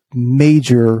a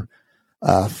major,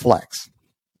 flex.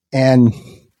 And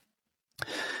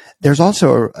there's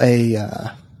also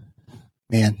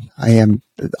man,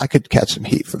 I could catch some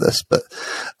heat for this, but,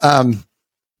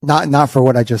 not for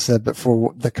what I just said, but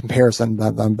for the comparison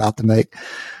that I'm about to make.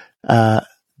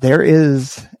 There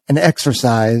is an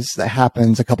exercise that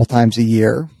happens a couple times a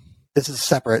year. This is a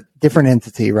separate, different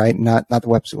entity, right? Not the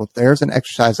web school. There's an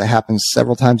exercise that happens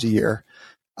several times a year,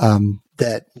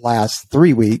 that lasts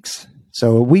 3 weeks.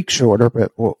 So a week shorter,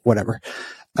 but whatever.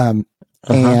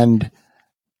 And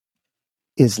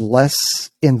is less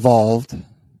involved,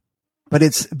 but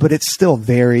it's still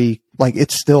very, like,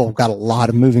 it's still got a lot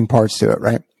of moving parts to it,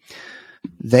 right?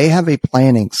 They have a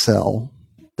planning cell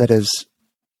that is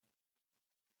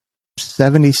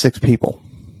 76 people.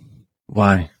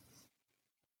 Why?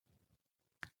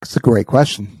 It's a great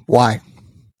question. Why?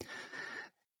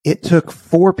 It took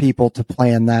 4 people to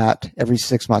plan that every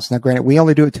 6 months. Now, granted, we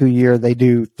only do it 2 a year. They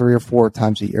do 3 or 4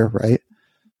 times a year, right?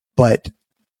 But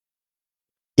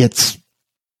it's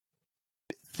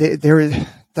there is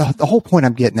the whole point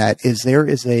I'm getting at is there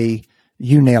is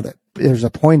you nailed it. There's a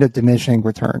point of diminishing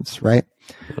returns, right?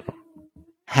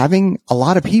 Having a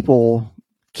lot of people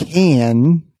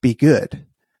can be good.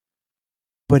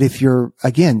 But if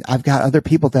I've got other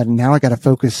people that now I got to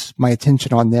focus my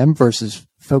attention on them versus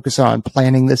focus on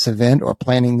planning this event or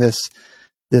planning this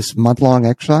month-long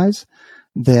exercise,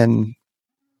 then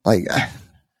like,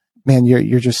 man,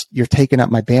 you're taking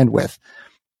up my bandwidth.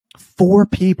 4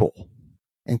 people,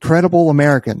 incredible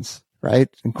Americans, right?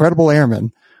 Incredible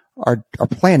airmen are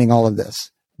planning all of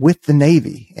this with the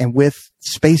Navy and with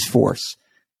Space Force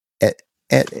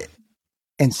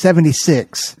and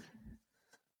 76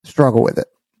 struggle with it.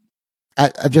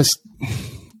 I just,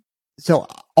 so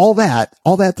all that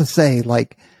to say,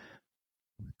 like,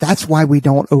 that's why we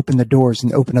don't open the doors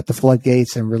and open up the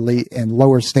floodgates and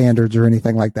lower standards or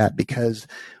anything like that, because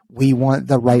we want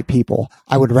the right people.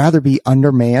 I would rather be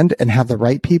undermanned and have the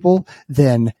right people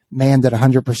than manned at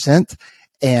 100%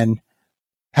 and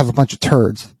have a bunch of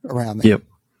turds around me. Yep.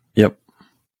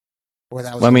 Well,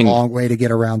 that was a long way to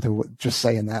get around to just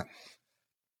saying that.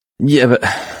 Yeah, but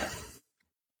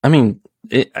I mean,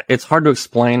 it's hard to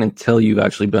explain until you've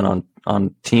actually been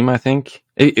on team, I think.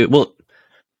 Well,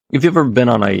 if you've ever been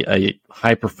on a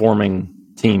high performing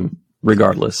team,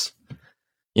 regardless,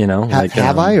 you know,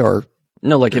 have I, or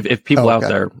no, like if people out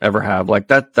there ever have, like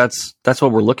that's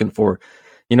what we're looking for.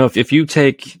 You know, if you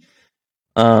take,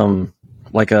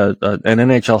 like an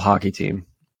NHL hockey team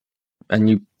and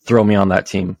you throw me on that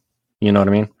team, you know what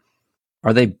I mean?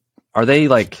 Are they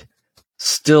like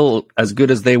still as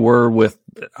good as they were with,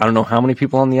 I don't know how many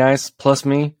people on the ice plus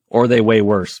me, or are they way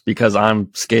worse because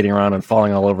I'm skating around and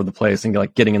falling all over the place and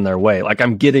like getting in their way? Like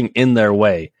I'm getting in their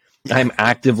way. I'm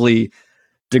actively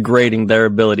degrading their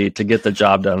ability to get the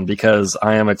job done because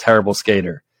I am a terrible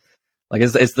skater. Like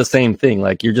it's the same thing.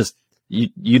 Like you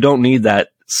don't need that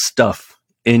stuff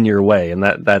in your way. And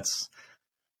that's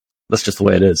just the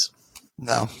way it is.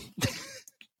 No,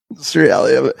 it's the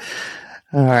reality of it.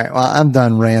 All right. Well, I'm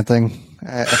done ranting.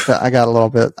 I got a little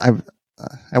bit,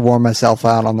 I wore myself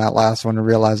out on that last one and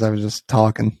realized I was just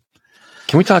talking.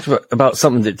 Can we talk about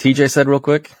something that TJ said real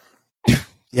quick?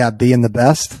 Yeah, being the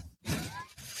best.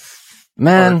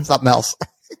 Man. Or something else.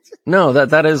 No,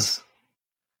 that is,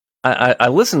 I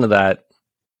listened to that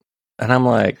and I'm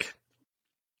like,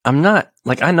 I'm not,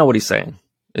 like, I know what he's saying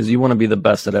is you want to be the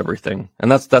best at everything. And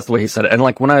that's the way he said it. And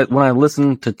like when I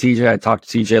listen to TJ, I talk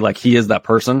to TJ, like he is that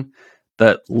person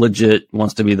that legit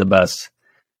wants to be the best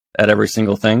at every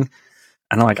single thing.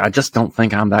 And I'm like, I just don't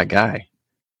think I'm that guy.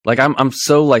 Like I'm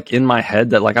so like in my head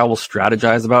that like I will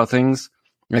strategize about things.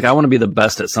 Like I want to be the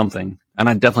best at something, and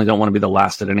I definitely don't want to be the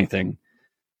last at anything.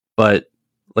 But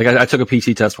like I took a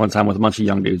PT test one time with a bunch of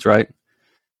young dudes, right?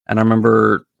 And I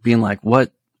remember being like,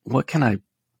 what can I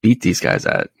beat these guys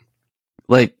at?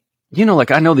 Like, you know,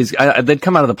 like I know these, they'd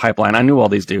come out of the pipeline. I knew all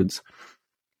these dudes.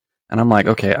 And I'm like,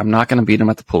 okay, I'm not going to beat them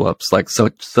at the pull-ups. Like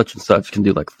such and such can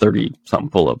do like 30 something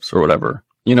pull-ups or whatever.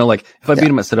 You know, like if I beat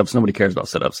them at sit-ups, nobody cares about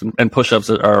sit-ups, and push-ups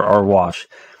are wash.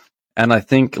 And I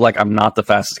think like I'm not the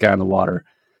fastest guy in the water,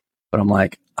 but I'm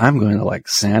like, I'm going to like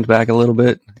sandbag a little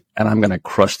bit and I'm going to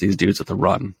crush these dudes with a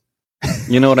run.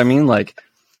 You know what I mean? Like,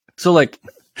 so like,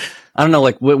 I don't know,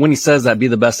 like when he says that, be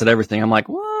the best at everything, I'm like,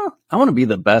 well, I want to be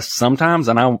the best sometimes.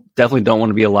 And I definitely don't want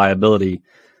to be a liability,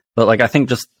 but like, I think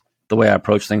just the way I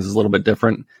approach things is a little bit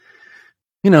different.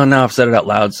 You know, now I've said it out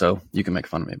loud, so you can make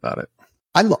fun of me about it.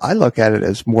 I look at it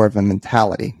as more of a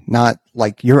mentality, not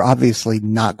like you're obviously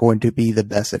not going to be the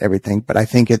best at everything, but I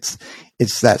think it's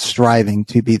that striving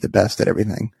to be the best at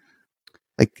everything.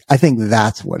 Like, I think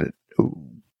that's what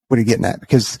you're getting at,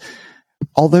 because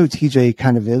although TJ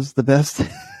kind of is the best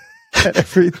at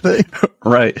everything,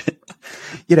 right?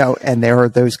 And there are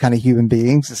those kind of human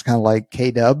beings. It's kind of like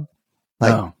K-Dub,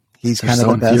 like he's kind of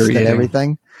the best at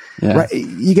everything. Yeah. Right?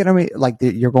 You get what I mean? Like,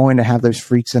 you're going to have those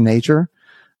freaks in nature.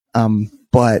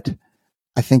 But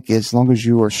I think as long as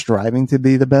you are striving to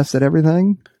be the best at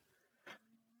everything,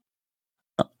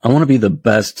 I want to be the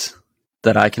best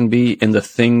that I can be in the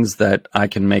things that I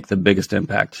can make the biggest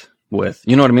impact with.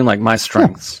 You know what I mean? Like my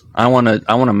strengths. Yeah. I want to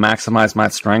maximize my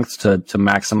strengths to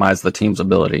maximize the team's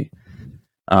ability.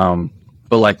 But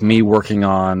like me working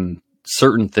on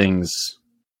certain things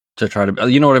to try to,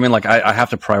 you know what I mean? Like I have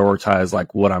to prioritize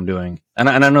like what I'm doing. And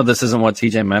I know this isn't what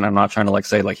TJ meant. I'm not trying to like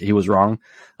say like he was wrong.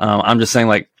 I'm just saying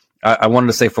like, I wanted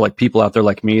to say for like people out there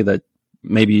like me that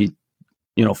maybe,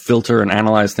 filter and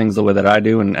analyze things the way that I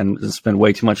do and spend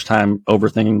way too much time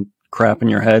overthinking crap in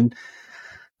your head.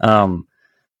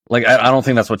 Like, I don't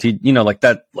think that's what like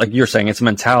that, like you're saying, it's a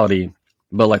mentality,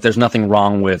 but like there's nothing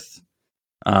wrong with,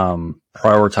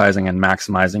 prioritizing and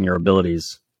maximizing your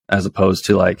abilities as opposed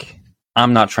to like,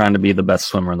 I'm not trying to be the best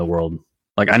swimmer in the world.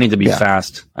 Like I need to be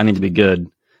fast. I need to be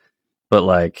good. But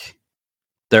like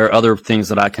there are other things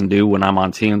that I can do when I'm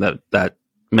on team that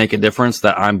make a difference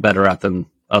that I'm better at than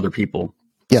other people.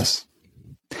 Yes.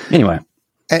 Anyway.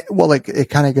 Well, like it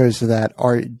kind of goes to that.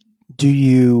 Do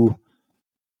you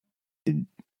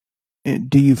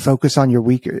focus on your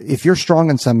weaker, if you're strong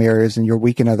in some areas and you're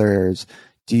weak in other areas,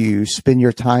 do you spend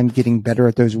your time getting better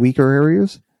at those weaker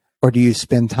areas? Or do you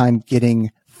spend time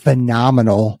getting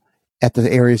phenomenal at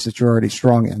the areas that you're already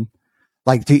strong in?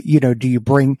 Like, do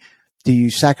you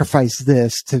sacrifice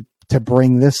this to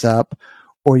bring this up?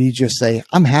 Or do you just say,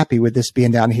 I'm happy with this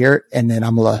being down here and then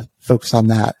I'm going to focus on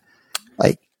that?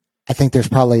 Like, I think there's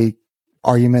probably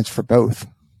arguments for both.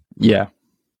 Yeah.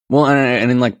 Well,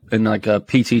 and in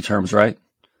PT terms, right?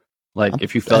 Like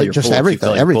if you fail your just pull-ups, everything,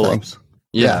 you fail your pull-ups.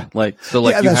 Yeah. Like, so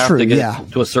like you have to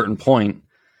get to a certain point.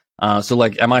 So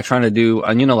like, am I trying to do,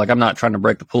 and like I'm not trying to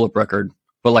break the pull-up record,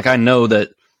 but like I know that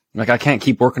like I can't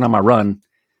keep working on my run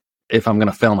if I'm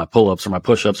going to fail my pull-ups or my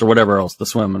push-ups or whatever else, the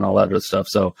swim and all that good stuff.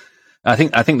 So I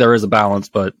think there is a balance,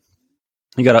 but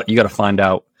you gotta find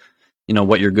out,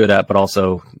 what you're good at, but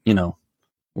also,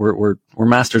 we're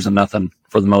masters of nothing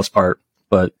for the most part,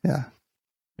 but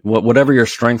whatever your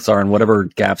strengths are and whatever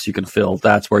gaps you can fill,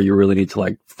 that's where you really need to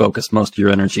like focus most of your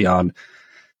energy on,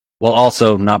 while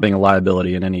also not being a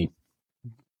liability in any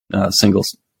single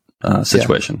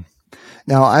situation.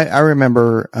 Now I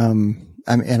remember,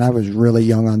 and I was really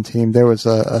young on team. There was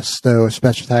a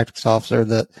special tactics officer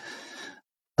that,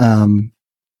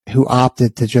 who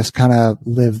opted to just kind of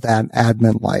live that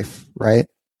admin life, right?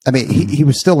 I mean, he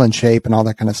was still in shape and all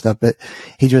that kind of stuff, but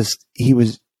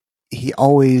he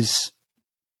always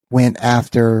went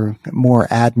after more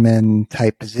admin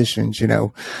type positions,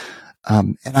 and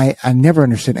I never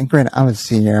understood. And granted, I was a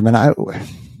senior. I mean,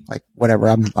 whatever.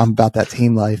 I'm about that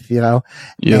team life, Yep.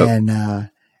 And I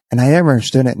never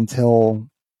understood it until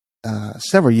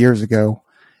several years ago.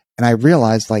 And I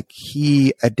realized like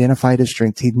he identified his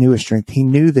strength. He knew his strength. He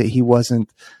knew that he wasn't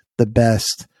the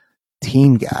best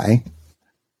team guy,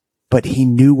 but he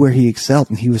knew where he excelled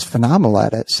and he was phenomenal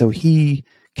at it. So he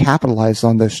capitalized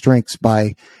on those strengths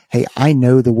by, hey, I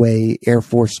know the way Air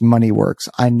Force money works.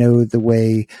 I know the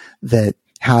way that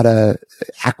how to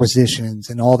acquisitions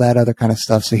and all that other kind of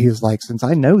stuff. So he was like, since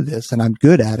I know this and I'm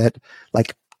good at it,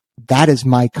 like that is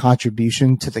my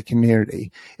contribution to the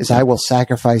community, is I will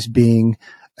sacrifice being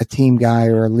a team guy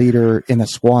or a leader in a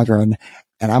squadron,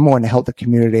 and I'm going to help the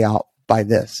community out by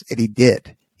this. And he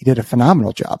did a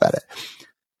phenomenal job at it.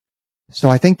 So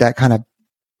I think that kind of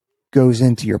goes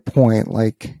into your point.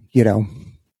 Like, I don't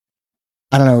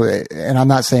know. And I'm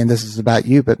not saying this is about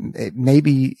you, but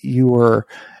maybe you were,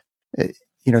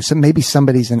 so maybe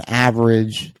somebody's an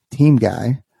average team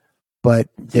guy, but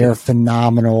they're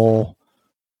phenomenal,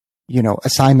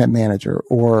 assignment manager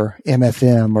or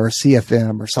MFM or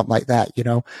CFM or something like that,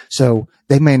 so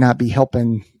they may not be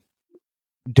helping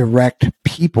direct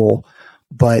people,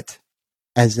 but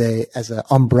as a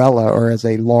umbrella or as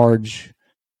a large,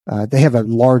 they have a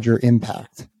larger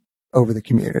impact over the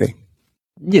community.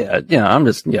 Yeah.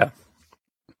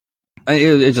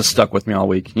 It just stuck with me all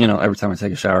week. Every time I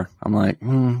take a shower, I'm like,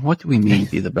 what do we mean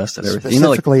to be the best at everything?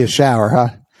 Specifically a shower, huh?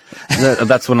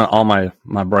 That's when all my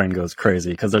brain goes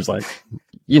crazy, because there's like,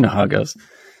 how it goes.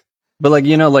 But like,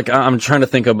 like I'm trying to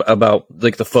think about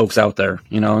like the folks out there,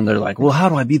 and they're like, well, how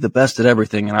do I be the best at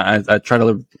everything? And I try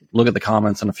to look at the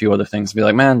comments and a few other things and be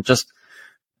like, man, just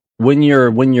when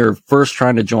you're first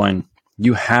trying to join,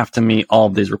 you have to meet all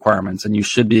of these requirements and you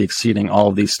should be exceeding all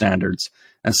of these standards.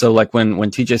 And so like when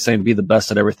TJ's saying be the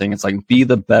best at everything, it's like be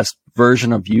the best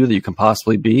version of you that you can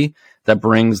possibly be that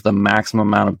brings the maximum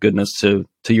amount of goodness to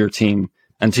your team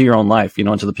and to your own life,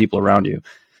 and to the people around you.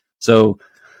 So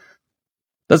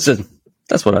that's it.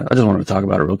 That's what I just wanted to talk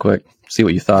about it real quick. See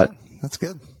what you thought. That's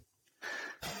good.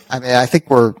 I mean, I think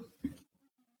we're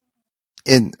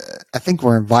in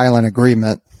violent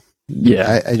agreement.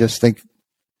 Yeah. I just think,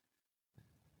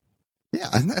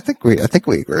 I think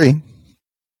we agree.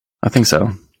 I think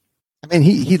so. I mean,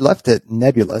 he left it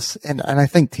nebulous, and I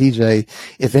think TJ,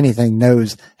 if anything,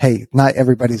 knows, hey, not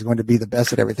everybody's going to be the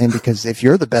best at everything, because if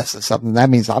you're the best at something,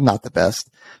 that means I'm not the best,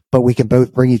 but we can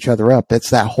both bring each other up. It's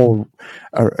that whole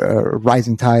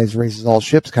rising tides raises all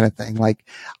ships kind of thing. Like,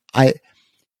 I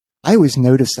always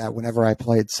noticed that whenever I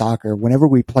played soccer, whenever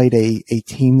we played a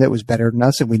team that was better than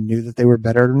us and we knew that they were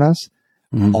better than us,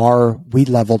 we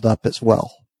leveled up as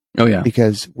well. Oh, yeah.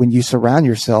 Because when you surround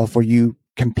yourself or you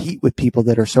compete with people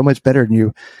that are so much better than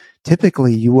you,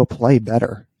 typically you will play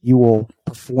better. You will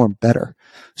perform better.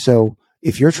 So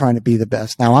if you're trying to be the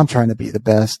best, now I'm trying to be the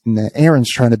best, and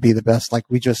Aaron's trying to be the best, like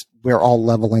we're all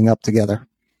leveling up together.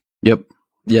 Yep.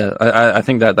 Yeah. I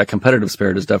think that competitive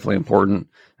spirit is definitely important,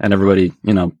 and everybody,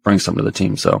 brings something to the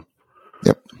team. So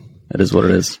yep, it is what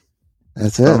it is.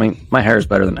 That's it. I mean, my hair is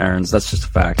better than Aaron's. That's just a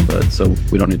fact, but so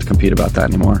we don't need to compete about that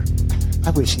anymore.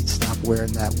 I wish he'd stop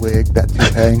wearing that wig, that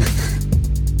toupee.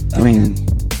 I mean,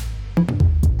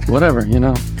 whatever, That's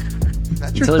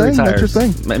your until thing. he retires. That's your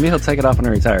thing. Maybe he'll take it off when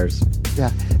he retires. Yeah.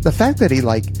 The fact that he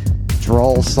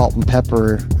draws salt and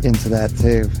pepper into that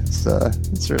too,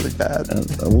 it's really bad.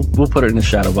 We'll put it in the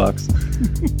shadow box.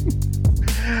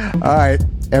 All right.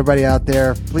 Everybody out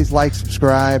there, please like,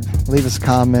 subscribe, leave us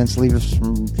comments, leave us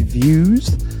some reviews.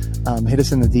 Hit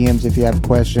us in the DMs if you have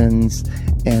questions.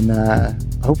 And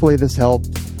hopefully this helped.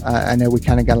 I know we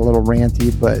kind of got a little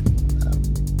ranty, but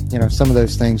some of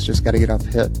those things just got to get off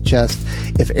the chest.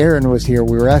 If Aaron was here,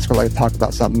 we were asking to talk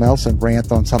about something else and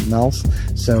rant on something else.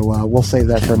 So we'll save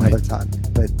that for another time.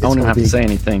 But I don't even have to say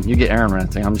anything. You get Aaron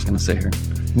ranting. I'm just going to sit here.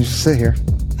 You just sit here.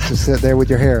 Just sit there with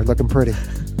your hair looking pretty.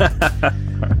 All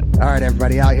right,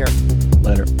 everybody out here.